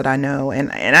athletes that I know.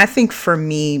 And I think for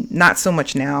me, not so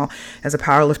much now as a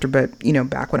power lifter, but,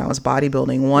 back when I was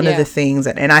bodybuilding, one of the Yeah. things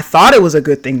and I thought it was a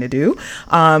good thing to do,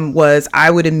 was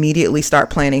I would immediately start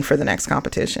planning for the next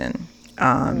competition.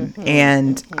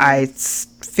 And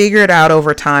figured out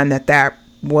over time that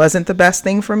wasn't the best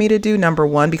thing for me to do. Number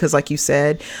one, because like you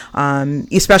said,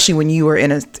 especially when you are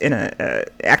in a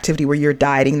activity where you're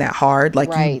dieting that hard, like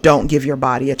you Right. don't give your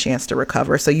body a chance to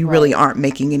recover. So you really Right. aren't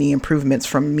making any improvements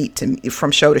from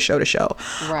show to show to show.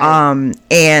 Right.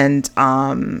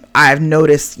 I've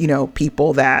noticed,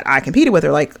 people that I competed with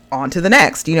are like on to the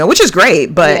next, which is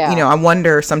great. But, Yeah. I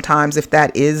wonder sometimes if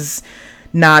that is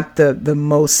not the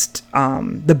most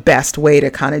the best way to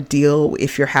kind of deal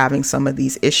if you're having some of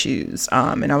these issues.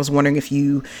 And I was wondering if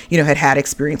you had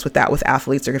experience with that with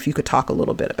athletes, or if you could talk a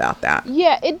little bit about that.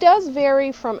 Yeah, it does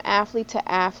vary from athlete to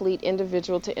athlete,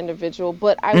 individual to individual,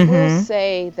 but I will Mm-hmm.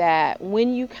 say that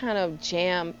when you kind of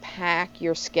jam pack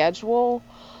your schedule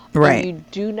and Right. you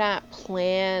do not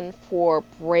plan for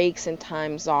breaks and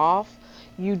times off,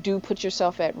 you do put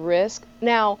yourself at risk.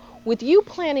 Now, with you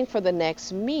planning for the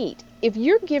next meet, if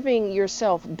you're giving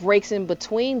yourself breaks in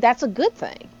between, that's a good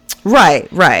thing. Right.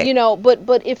 Right.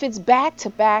 But if it's back to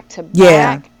back to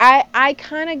Yeah. back, I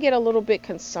kind of get a little bit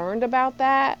concerned about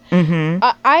that. Mm-hmm.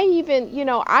 I even,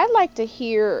 I like to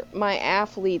hear my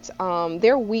athletes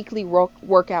their weekly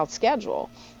workout schedule.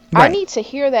 I Right. need to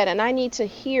hear that, and I need to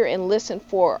hear and listen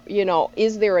for,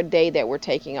 is there a day that we're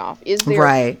taking off? Is there,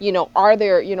 Right. are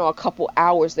there, a couple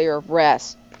hours there of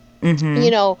rest?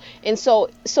 Mm-hmm. And so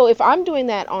if I'm doing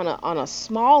that on a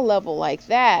small level like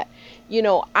that,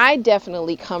 I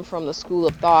definitely come from the school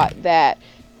of thought that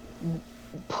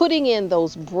putting in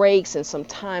those breaks and some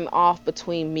time off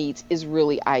between meets is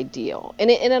really ideal, and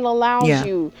it allows Yeah.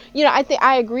 you, I think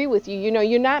I agree with you.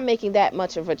 You're not making that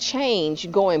much of a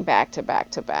change going back to back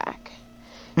to back.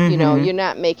 Mm-hmm. You're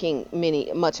not making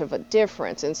much of a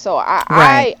difference, and so I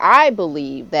Right. I, I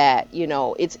believe that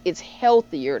it's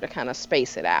healthier to kind of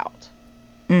space it out.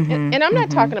 Mm-hmm. And I'm not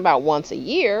Mm-hmm. talking about once a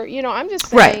year. I'm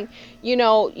just Right.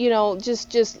 saying,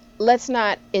 just let's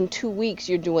not in 2 weeks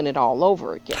you're doing it all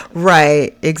over again.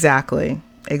 Right. Exactly.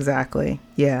 Exactly.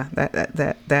 Yeah.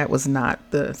 That was not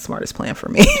the smartest plan for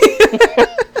me.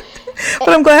 But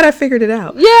I'm glad I figured it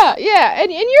out. Yeah, yeah,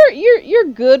 and you're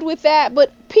good with that,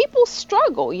 but people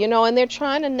struggle, and they're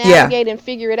trying to Yeah. navigate and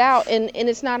figure it out, and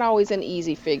it's not always an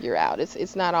easy figure out.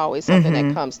 It's not always something that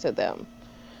Mm-hmm. comes to them.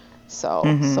 So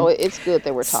Mm-hmm. so it's good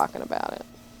that we're talking about it.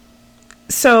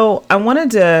 So I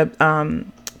wanted to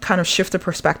kind of shift the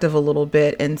perspective a little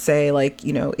bit and say, like,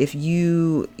 if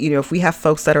we have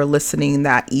folks that are listening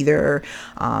that either,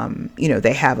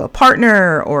 they have a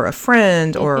partner or a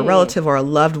friend or a Mhm. relative or a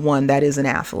loved one that is an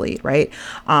athlete, right?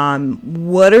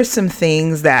 What are some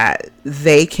things that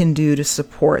they can do to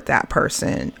support that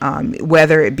person,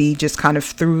 whether it be just kind of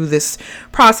through this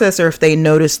process, or if they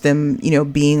notice them,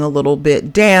 being a little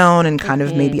bit down and kind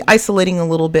of maybe Mhm. isolating a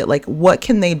little bit, like what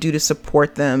can they do to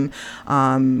support them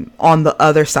on the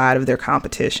other side of their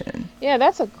competition? Yeah,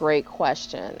 that's a great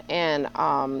question. And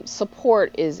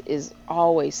support is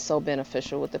always so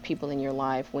beneficial with the people in your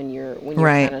life when you're kind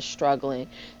Right. of struggling.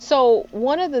 So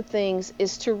one of the things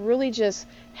is to really just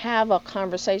have a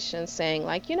conversation saying,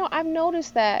 like, I've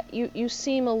noticed that you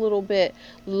seem a little bit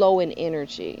low in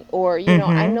energy, or I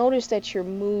Mm-hmm. noticed that your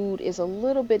mood is a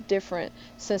little bit different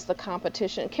since the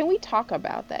competition. Can we talk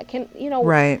about that?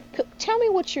 Right. Tell me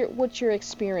what you're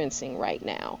experiencing right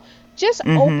now. Just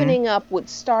Mm-hmm. opening up with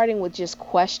starting with just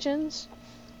questions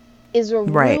is a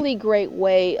Right. really great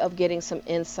way of getting some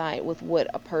insight with what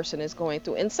a person is going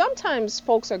through. And sometimes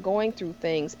folks are going through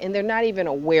things and they're not even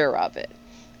aware of it.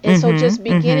 And so Mm-hmm. just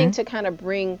beginning Mm-hmm. to kind of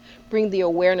bring the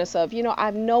awareness of,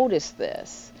 I've noticed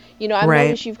this. I've Right.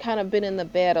 noticed you've kind of been in the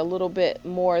bed a little bit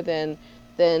more than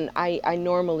I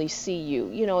normally see you.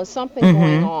 Is something going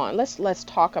Mm-hmm. on? Let's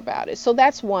talk about it. So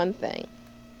that's one thing.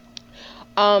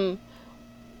 Um,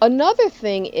 Another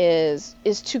thing is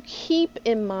to keep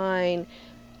in mind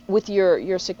with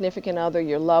your significant other,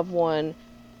 your loved one,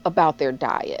 about their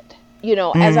diet.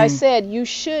 As I Mm. said, you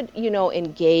should,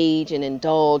 engage and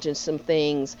indulge in some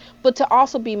things, but to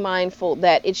also be mindful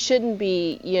that it shouldn't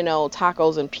be,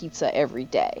 tacos and pizza every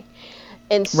day.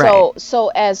 And Right.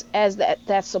 so as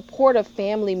that supportive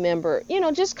family member,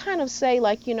 just kind of say,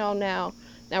 like, now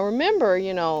remember,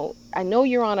 I know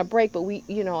you're on a break, but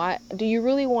I do you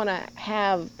really want to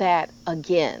have that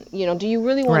again? Do you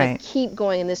really want to Right. keep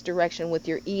going in this direction with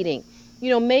your eating?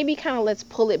 maybe kind of let's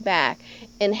pull it back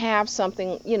and have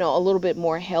something, a little bit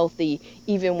more healthy,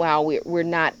 even while we're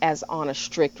not as on a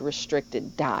strict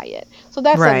restricted diet. So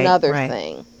that's Right, another right.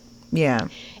 thing. Yeah.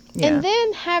 And Yeah.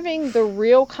 then having the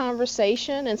real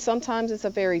conversation, and sometimes it's a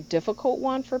very difficult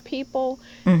one for people.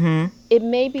 Mm-hmm. It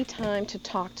may be time to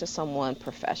talk to someone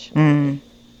professionally.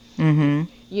 Mm.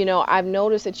 Mm-hmm. I've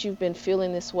noticed that you've been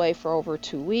feeling this way for over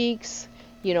 2 weeks.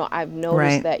 I've noticed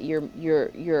Right. that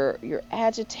you're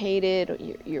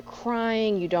agitated, you're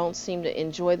crying, you don't seem to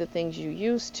enjoy the things you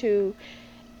used to,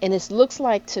 and it looks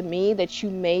like to me that you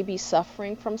may be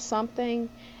suffering from something,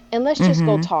 and let's just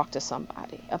go Mm-hmm. talk to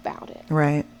somebody about it.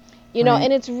 Right. Right.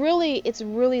 And it's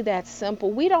really that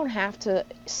simple. We don't have to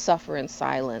suffer in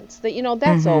silence. That's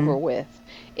Mm-hmm. over with.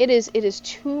 It is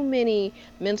too many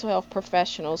mental health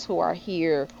professionals who are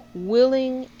here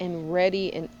willing and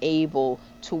ready and able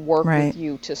to work with Right.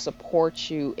 you, to support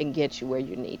you and get you where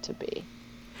you need to be.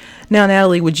 Now,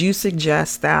 Natalie, would you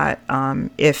suggest that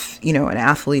if an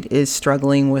athlete is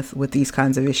struggling with these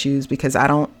kinds of issues, because I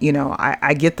don't,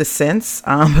 I get the sense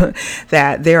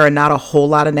that there are not a whole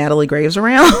lot of Natalie Graves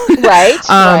around, Right,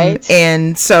 right.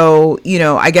 and so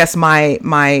I guess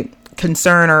my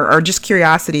concern or just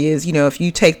curiosity is, if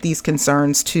you take these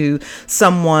concerns to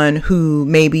someone who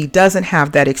maybe doesn't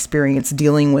have that experience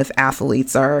dealing with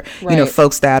athletes, or Right.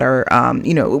 folks that are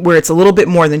where it's a little bit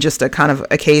more than just a kind of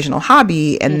occasional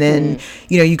hobby, and then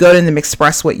Mhm. you go to them,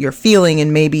 express what you're feeling,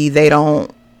 and maybe they don't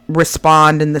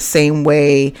respond in the same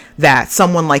way that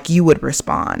someone like you would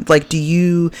respond. Like, do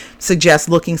you suggest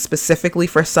looking specifically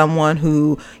for someone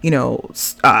who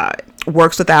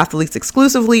works with athletes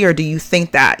exclusively, or do you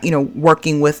think that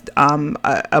working with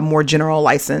a more general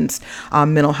licensed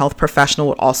mental health professional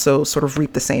would also sort of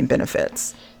reap the same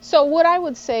benefits? So what I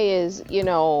would say is,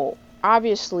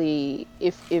 obviously,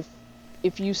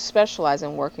 if you specialize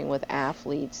in working with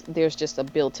athletes, there's just a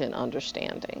built-in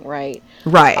understanding, right?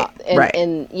 Right, right.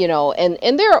 And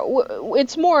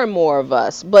it's more and more of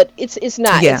us, but it's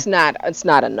not Yeah,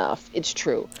 enough. It's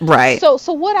true. right.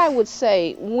 So what I would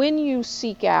say, when you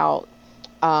seek out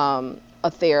a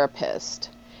therapist,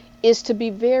 is to be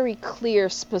very clear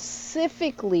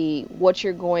specifically what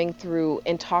you're going through,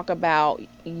 and talk about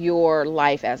your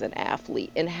life as an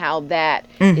athlete and how that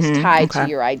is Mm-hmm. tied to Okay.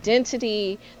 your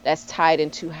identity, that's tied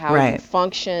into how you Right.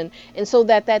 function, and so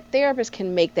that therapist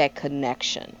can make that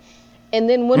connection. And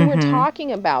then when we're Mm-hmm.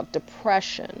 talking about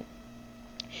depression,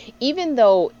 even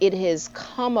though it has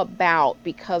come about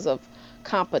because of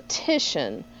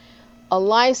competition, a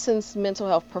licensed mental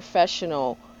health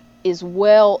professional is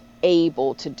well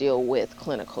able to deal with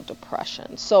clinical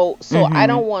depression. So I Mm-hmm.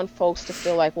 don't want folks to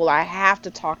feel like, well, I have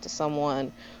to talk to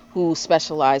someone who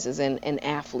specializes in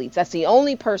athletes. That's the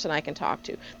only person I can talk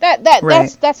to. That that Right.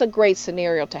 that's that's a great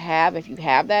scenario to have if you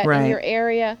have that in Right. your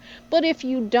area. But if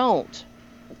you don't,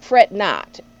 fret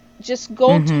not. Just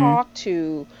go Mm-hmm. talk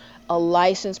to a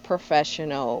licensed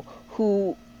professional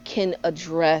who can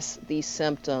address these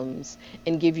symptoms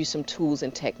and give you some tools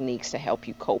and techniques to help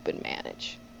you cope and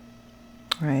manage.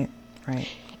 Right. Right.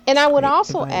 And It's I would great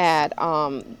also advice. add,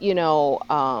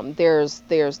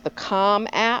 there's the Calm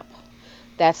app.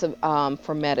 That's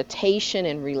for meditation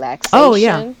and Oh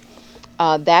yeah. relaxation.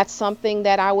 That's something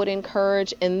that I would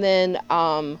encourage. And then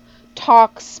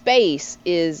Talk Space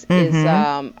is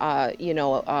Mm-hmm.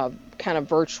 kind of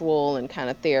virtual and kind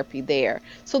of therapy there.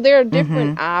 So there are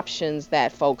different Mm-hmm. options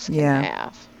that folks can Yeah.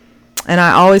 have. And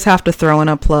I always have to throw in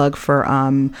a plug for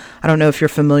I don't know if you're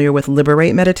familiar with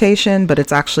Liberate Meditation, but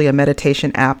it's actually a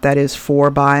meditation app that is for,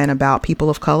 by, and about people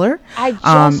of color. I just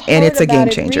And heard it's a about game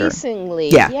it changer. recently.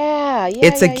 Yeah, Yeah, yeah,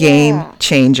 it's a yeah, game yeah.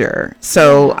 changer.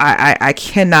 So Yeah, I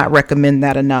cannot recommend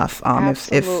that enough.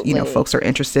 If absolutely. folks are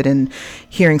interested in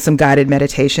hearing some guided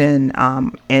meditation,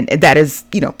 and that is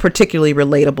particularly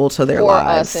relatable to their For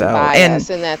lives. us and So, by and us,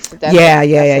 and yeah, yeah, that's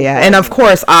yeah, yeah. And of important.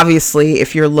 course, obviously,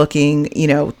 if you're looking,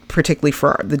 particularly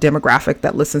for the demographic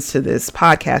that listens to this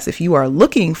podcast, if you are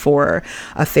looking for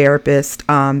a therapist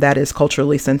that is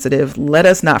culturally sensitive, let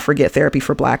us not forget Therapy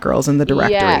for Black Girls in the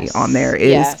directory. On Yes, there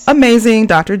is yes, amazing.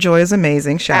 Dr. Joy is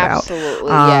amazing. Shout out.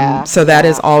 absolutely. Yeah, So that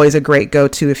is yeah, always a great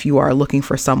go-to if you are looking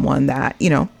for someone that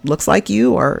looks like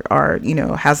you, or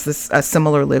has this a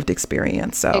similar lived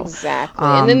experience. So exactly.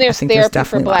 And then I there's think there's therapy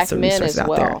for definitely lots black of men resources as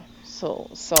out there. well.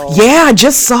 So. Yeah, I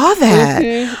just saw that.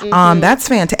 Mhm, mhm. That's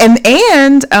fantastic.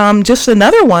 And just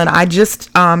another one I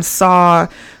just saw,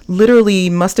 literally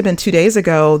must have been 2 days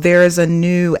ago. There is a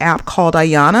new app called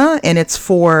Ayana, and it's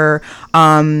for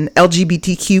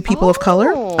LGBTQ people of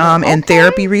color. Oh, and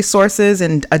therapy Okay. resources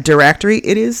and a directory.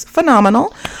 It is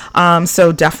phenomenal.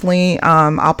 So definitely,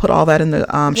 I'll put all that in the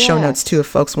show notes too if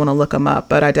Yes. folks want to look them up.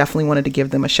 But I definitely wanted to give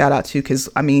them a shout out too, because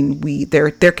I mean,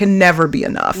 there can never be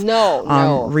enough No,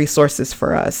 no. resources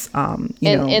for us. And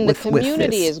the With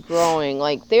community this. is growing.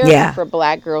 Like therapy Yeah. for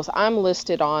Black girls, I'm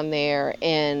listed on there,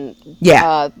 and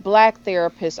Yeah. Black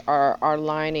therapists are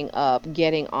lining up,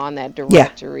 getting on that Yeah.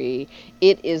 directory.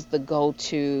 It is the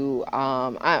go-to.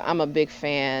 I'm a big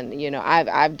fan. You know,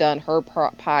 I've done her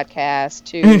podcast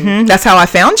too. That's how I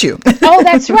found you. Oh,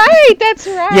 that's right. That's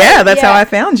right. Yeah, that's how Yeah. I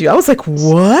found you. I was like,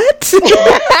 what?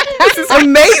 This is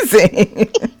amazing.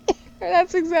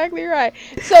 That's exactly right.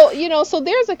 So, so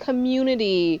there's a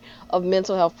community of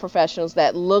mental health professionals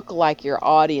that look like your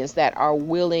audience that are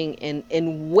willing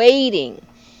and waiting,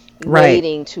 Right.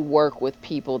 waiting to work with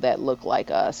people that look like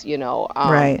us,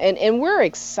 Right. and we're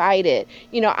excited.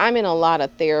 I'm in a lot of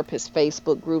therapist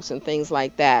Facebook groups and things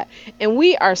like that. And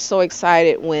we are so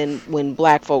excited when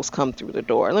Black folks come through the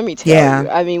door. Let me tell Yeah. you.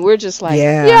 I mean, we're just like,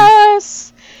 Yeah.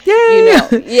 yes, Yay.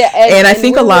 yeah, And I and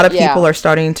think a lot of people yeah, are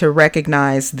starting to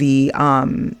recognize the,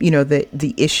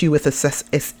 the issue with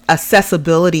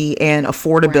accessibility and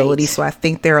affordability. right. So I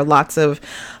think there are lots of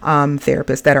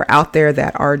therapists that are out there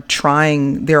that are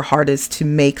trying their hardest to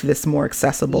make this more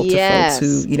accessible to folks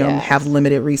who, Yes, have yes.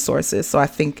 limited resources. So I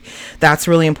think that's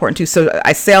really important too. So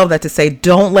I say all that to say,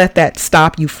 don't let that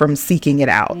stop you from seeking it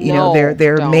out. No, There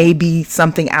may don't. be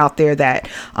something out there that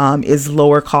is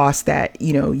lower cost that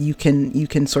you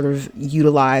can sort of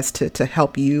utilize to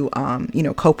help you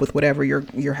cope with whatever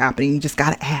you're happening. You just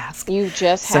got to ask. You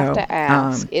just have So to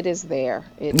ask. It is there.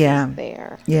 It is yeah.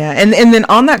 there. Yeah. And then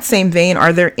on that same vein,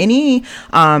 are there any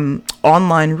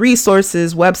online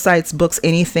resources, websites, books,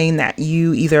 anything that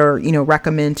you either,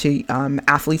 recommend to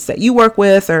athletes that you work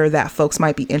with or that folks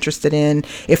might be interested in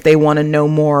if they want to know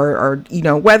more, or,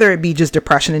 whether it be just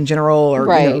depression in general or,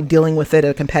 Right. dealing with it,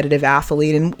 a competitive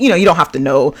athlete. And, you don't have to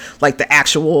know like the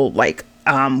actual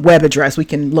web address. We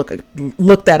can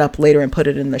look that up later and put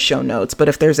it in the show notes. But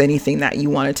if there's anything that you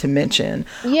wanted to mention,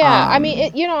 Yeah, I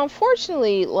mean,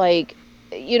 unfortunately,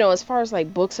 as far as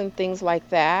like books and things like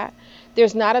that,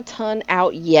 there's not a ton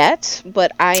out yet,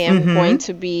 but I am going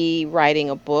to be writing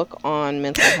a book on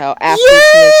mental health,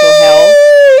 athletes' mental health.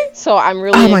 yay! So I'm Oh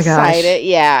really my gosh. excited.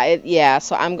 Yeah, yeah.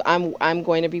 So I'm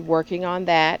going to be working on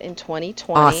that in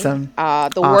 2020. Awesome.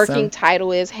 The working Awesome.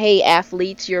 title is "Hey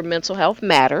Athletes, Your Mental Health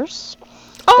Matters."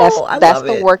 That's Oh, I that's love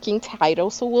the it. working title,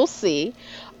 so we'll see.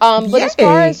 But as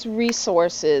far Yay. as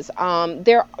resources,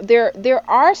 there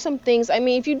are some things. I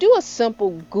mean, if you do a simple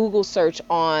Google search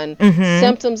on Mm-hmm.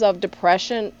 symptoms of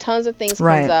depression, tons of things comes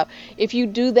Right. up. If you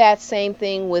do that same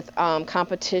thing with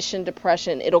competition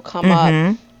depression, it'll come up.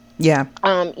 Mm-hmm. Yeah.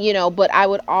 But I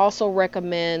would also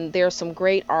recommend there's some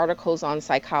great articles on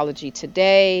Psychology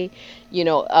Today.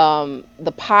 Not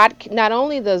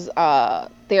only does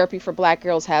Therapy for Black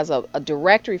Girls has a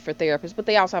directory for therapists, but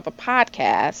they also have a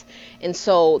podcast, and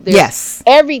so there's Yes.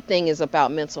 everything is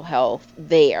about mental health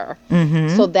there.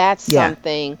 Mm-hmm. So that's Yeah.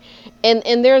 something,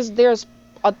 and there's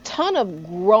a ton of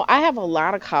grow. I have a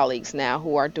lot of colleagues now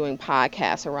who are doing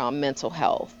podcasts around mental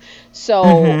health. So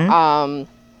Mm-hmm.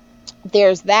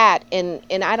 there's that, and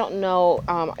I don't know.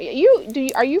 Are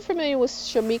you familiar with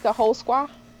Shamika Holsqua?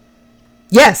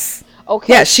 Yes.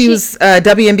 Okay, Yeah. She was a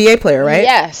WNBA player, right?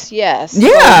 yes, yes,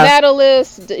 gold Yeah.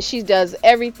 medalist. She does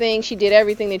everything. She did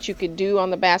everything that you could do on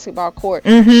the basketball court.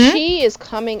 Mm-hmm. She is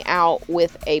coming out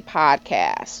with a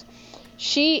podcast.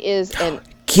 She is an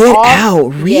Get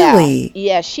out. yeah, Really?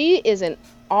 yeah. She is an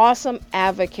awesome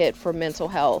advocate for mental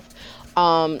health.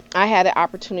 I had the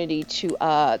opportunity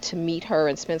to meet her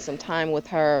and spend some time with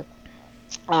her.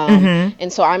 Mm-hmm.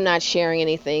 And so I'm not sharing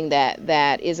anything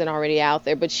that isn't already out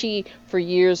there. But she, for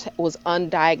years, was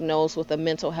undiagnosed with a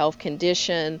mental health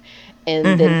condition, and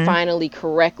then Mm-hmm. finally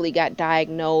correctly got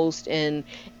diagnosed and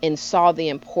saw the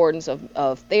importance of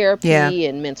Yeah. therapy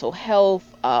and mental health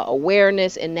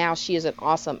awareness. And now she is an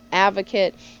awesome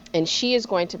advocate, and she is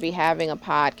going to be having a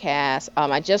podcast.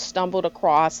 I just stumbled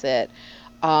across it.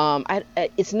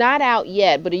 It's not out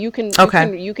yet, but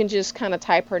Okay. you can just kind of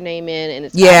type her name in,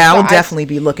 and Yeah, I will definitely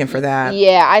be looking for that.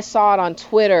 yeah, I saw it on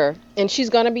Twitter, and she's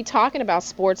going to be talking about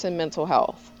sports and mental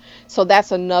health. So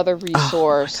that's another Oh my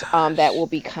resource that will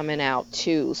gosh. be coming out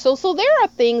too. So there are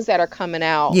things that are coming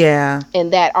out Yeah.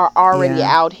 and that are already Yeah.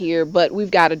 out here, but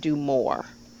we've got to do more.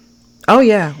 Oh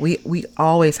yeah, we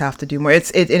always have to do more. And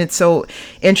it's so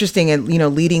interesting, and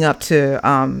leading up to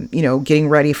getting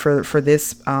ready for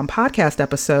this podcast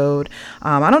episode.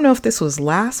 I don't know if this was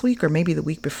last week or maybe the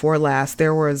week before last.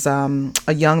 There was a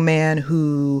young man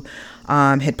who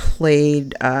had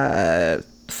played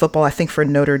football, I think, for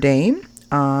Notre Dame,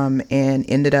 and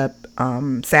ended up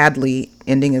sadly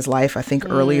ending his life, I think,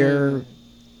 earlier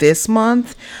this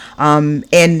month.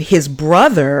 And his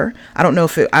brother, I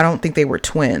don't think they were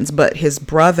twins, but his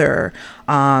brother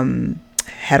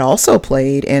had also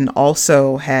played and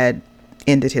also had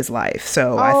ended his life.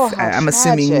 So Oh, how I'm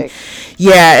assuming, tragic.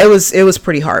 yeah, it was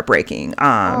pretty heartbreaking.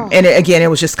 Oh, And again, it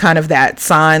was just kind of that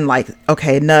sign, like,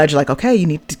 okay, nudge, like, okay, you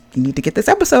need to get this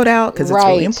episode out because it's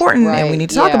really right, important and we right. need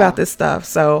to talk about Yeah. this stuff.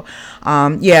 So,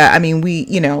 yeah, I mean, we,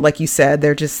 like you said,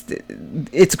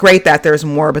 it's great that there's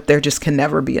more, but there just can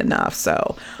never be enough.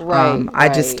 So, Right,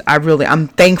 right. I'm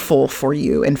thankful for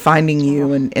you and finding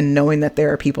you, Oh, and knowing that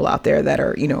there are people out there that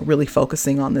are, really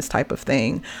focusing on this type of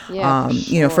thing. yeah,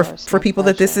 for For sure. It's my people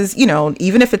that this pleasure. is,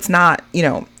 even if it's not,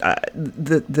 you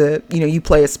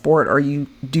play a sport or you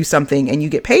do something and you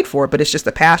get paid for it, but it's just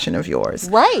a passion of yours.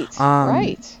 Right, Um,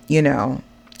 right. you know,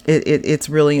 it's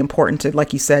really important to,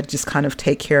 like you said, just kind of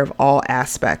take care of all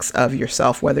aspects of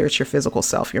yourself, whether it's your physical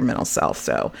self, your mental self.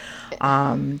 So,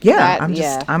 yeah, That,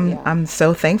 yeah, yeah. I'm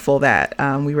so thankful that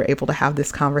we were able to have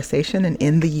this conversation and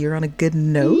end the year on a good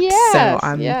note. So Yes,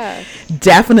 I'm yes.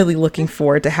 definitely looking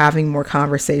forward to having more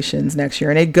conversations next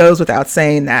year. And it goes without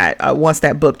saying that once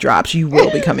that book drops, you will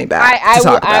be coming back to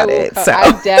talk I about will it. So,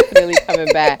 I'm definitely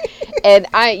coming back. And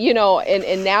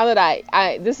and now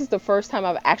that this is the first time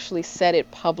I've actually said it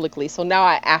publicly. So now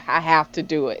I have to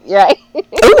do it. Right?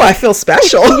 oh, I feel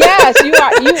special. Yes, you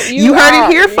are you You heard it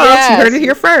are. here, folks. You heard Yes. it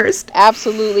here first.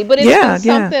 Absolutely. But it's been Yeah,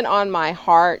 yeah, something on my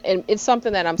heart, and it's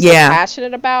something that I'm so yeah,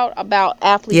 passionate about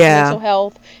athletes' yeah, mental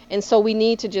health. And so we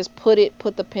need to just put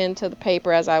the pen to the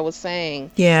paper, as I was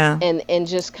saying, yeah. and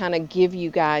just kind of give you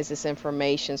guys this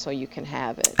information so you can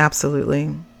have it.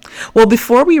 Absolutely. Well,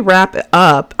 before we wrap it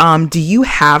up, do you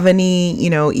have any,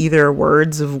 either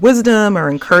words of wisdom or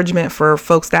encouragement for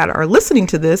folks that are listening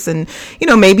to this and,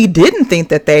 maybe didn't think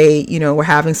that they, were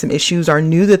having some issues or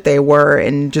knew that they were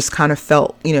and just kind of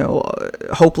felt,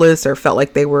 hopeless or felt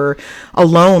like they were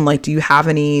alone? Like, do you have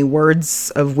any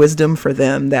words of wisdom for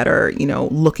them that are,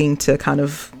 looking to kind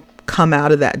of come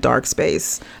out of that dark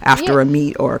space Yeah, after a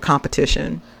meet or a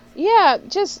competition? yeah,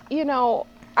 just,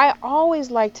 I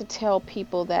always like to tell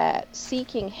people that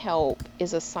seeking help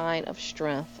is a sign of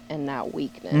strength and not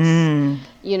weakness. Mm,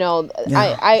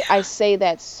 yeah. I say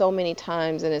that so many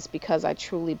times, and it's because I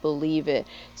truly believe it.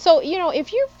 So,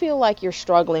 if you feel like you're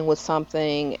struggling with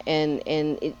something and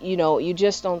you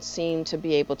just don't seem to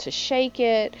be able to shake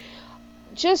it,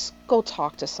 just go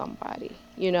talk to somebody.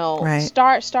 Right.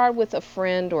 Start with a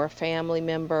friend or a family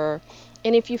member.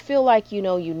 And if you feel like you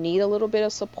need a little bit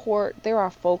of support, there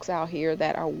are folks out here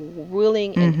that are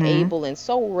willing and Mm-hmm. able and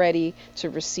so ready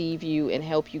to receive you and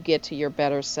help you get to your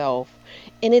better self.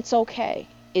 And it's okay.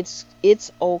 It's Yeah.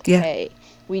 okay.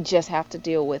 We just have to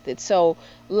deal with it. So,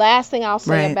 last thing I'll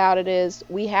say Right. about it is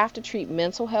we have to treat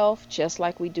mental health just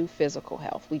like we do physical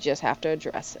health. We just have to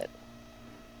address it.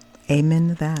 Amen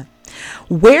to that.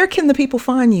 Where can the people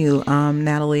find you,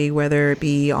 Natalie, whether it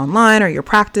be online or your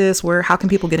practice? How can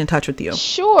people get in touch with you?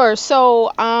 Sure. So,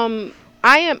 I'm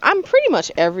pretty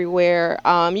much everywhere.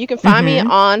 You can find me Mm-hmm.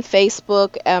 on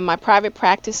Facebook. My private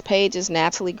practice page is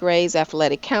Natalie Graves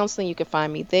Athletic Counseling. You can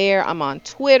find me there. I'm on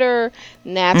Twitter,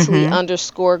 Natalie Mm-hmm.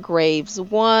 underscore Graves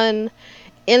 1.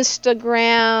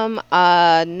 Instagram,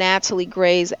 Natalie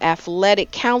Graves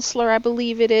Athletic Counselor, I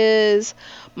believe it is.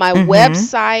 My Mm-hmm.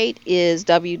 website is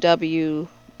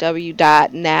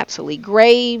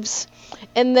www.nataliegraves.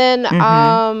 And then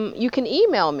Mm-hmm. you can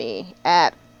email me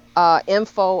at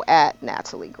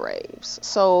info@Natalie Graves.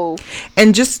 So,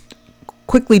 And just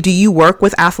quickly, do you work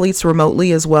with athletes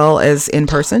remotely as well as in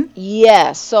person?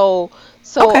 yes. So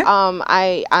Okay.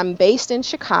 I'm based in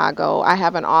Chicago. I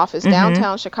have an office Mm-hmm.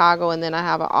 downtown Chicago, and then I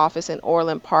have an office in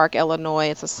Orland Park,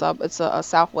 Illinois. It's a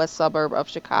southwest suburb of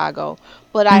Chicago.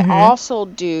 But I Mm-hmm. also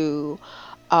do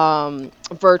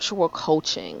virtual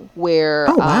coaching where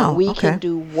Oh, wow. we can Okay.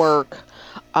 do work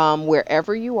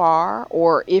wherever you are,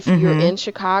 or if you're Mm-hmm. in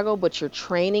Chicago but you're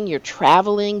training, you're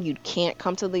traveling, you can't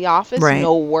come to the office, Right.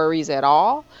 no worries at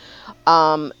all.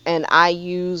 And I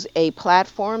use a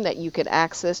platform that you could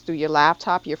access through your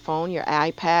laptop, your phone, your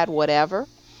iPad, whatever.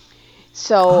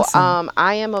 So Awesome.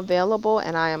 I am available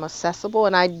and I am accessible,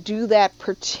 and I do that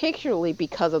particularly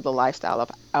because of the lifestyle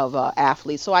of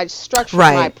athletes. So I structured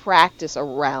my Right. practice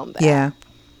around that. Yeah.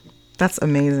 That's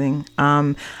amazing.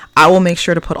 I will make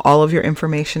sure to put all of your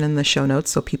information in the show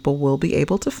notes so people will be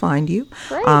able to find you.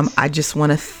 Great. I just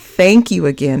want to thank you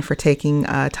again for taking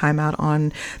time out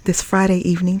on this Friday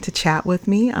evening to chat with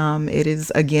me. It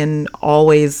is, again,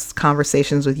 always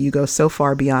conversations with you go so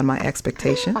far beyond my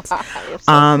expectations. You're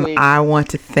so sweet. I want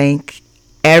to thank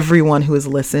everyone who has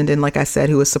listened and, like I said,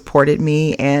 who has supported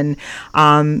me and,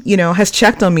 has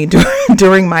checked on me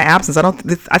during my absence.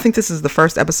 I think this is the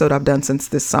first episode I've done since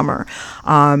this summer.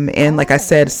 And like I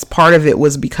said, part of it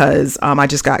was because I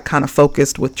just got kind of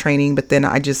focused with training, but then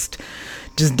I just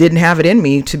didn't have it in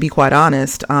me, to be quite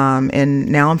honest. And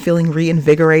now I'm feeling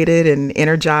reinvigorated and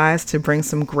energized to bring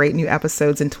some great new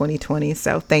episodes in 2020.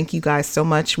 So thank you guys so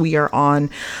much. We are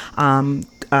on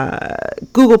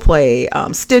Google Play,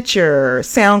 Stitcher,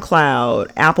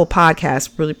 SoundCloud, Apple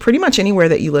Podcasts, really pretty much anywhere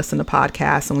that you listen to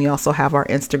podcasts. And we also have our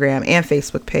Instagram and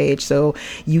Facebook page, so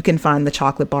you can find the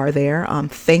chocolate bar there.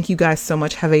 Thank you guys so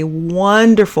much. Have a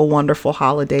wonderful, wonderful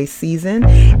holiday season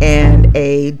and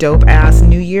a dope ass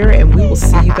new year. And we will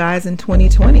see you guys in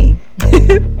 2020.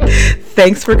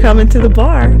 Thanks for coming to the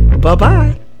bar.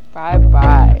 Bye-bye.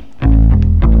 Bye-bye.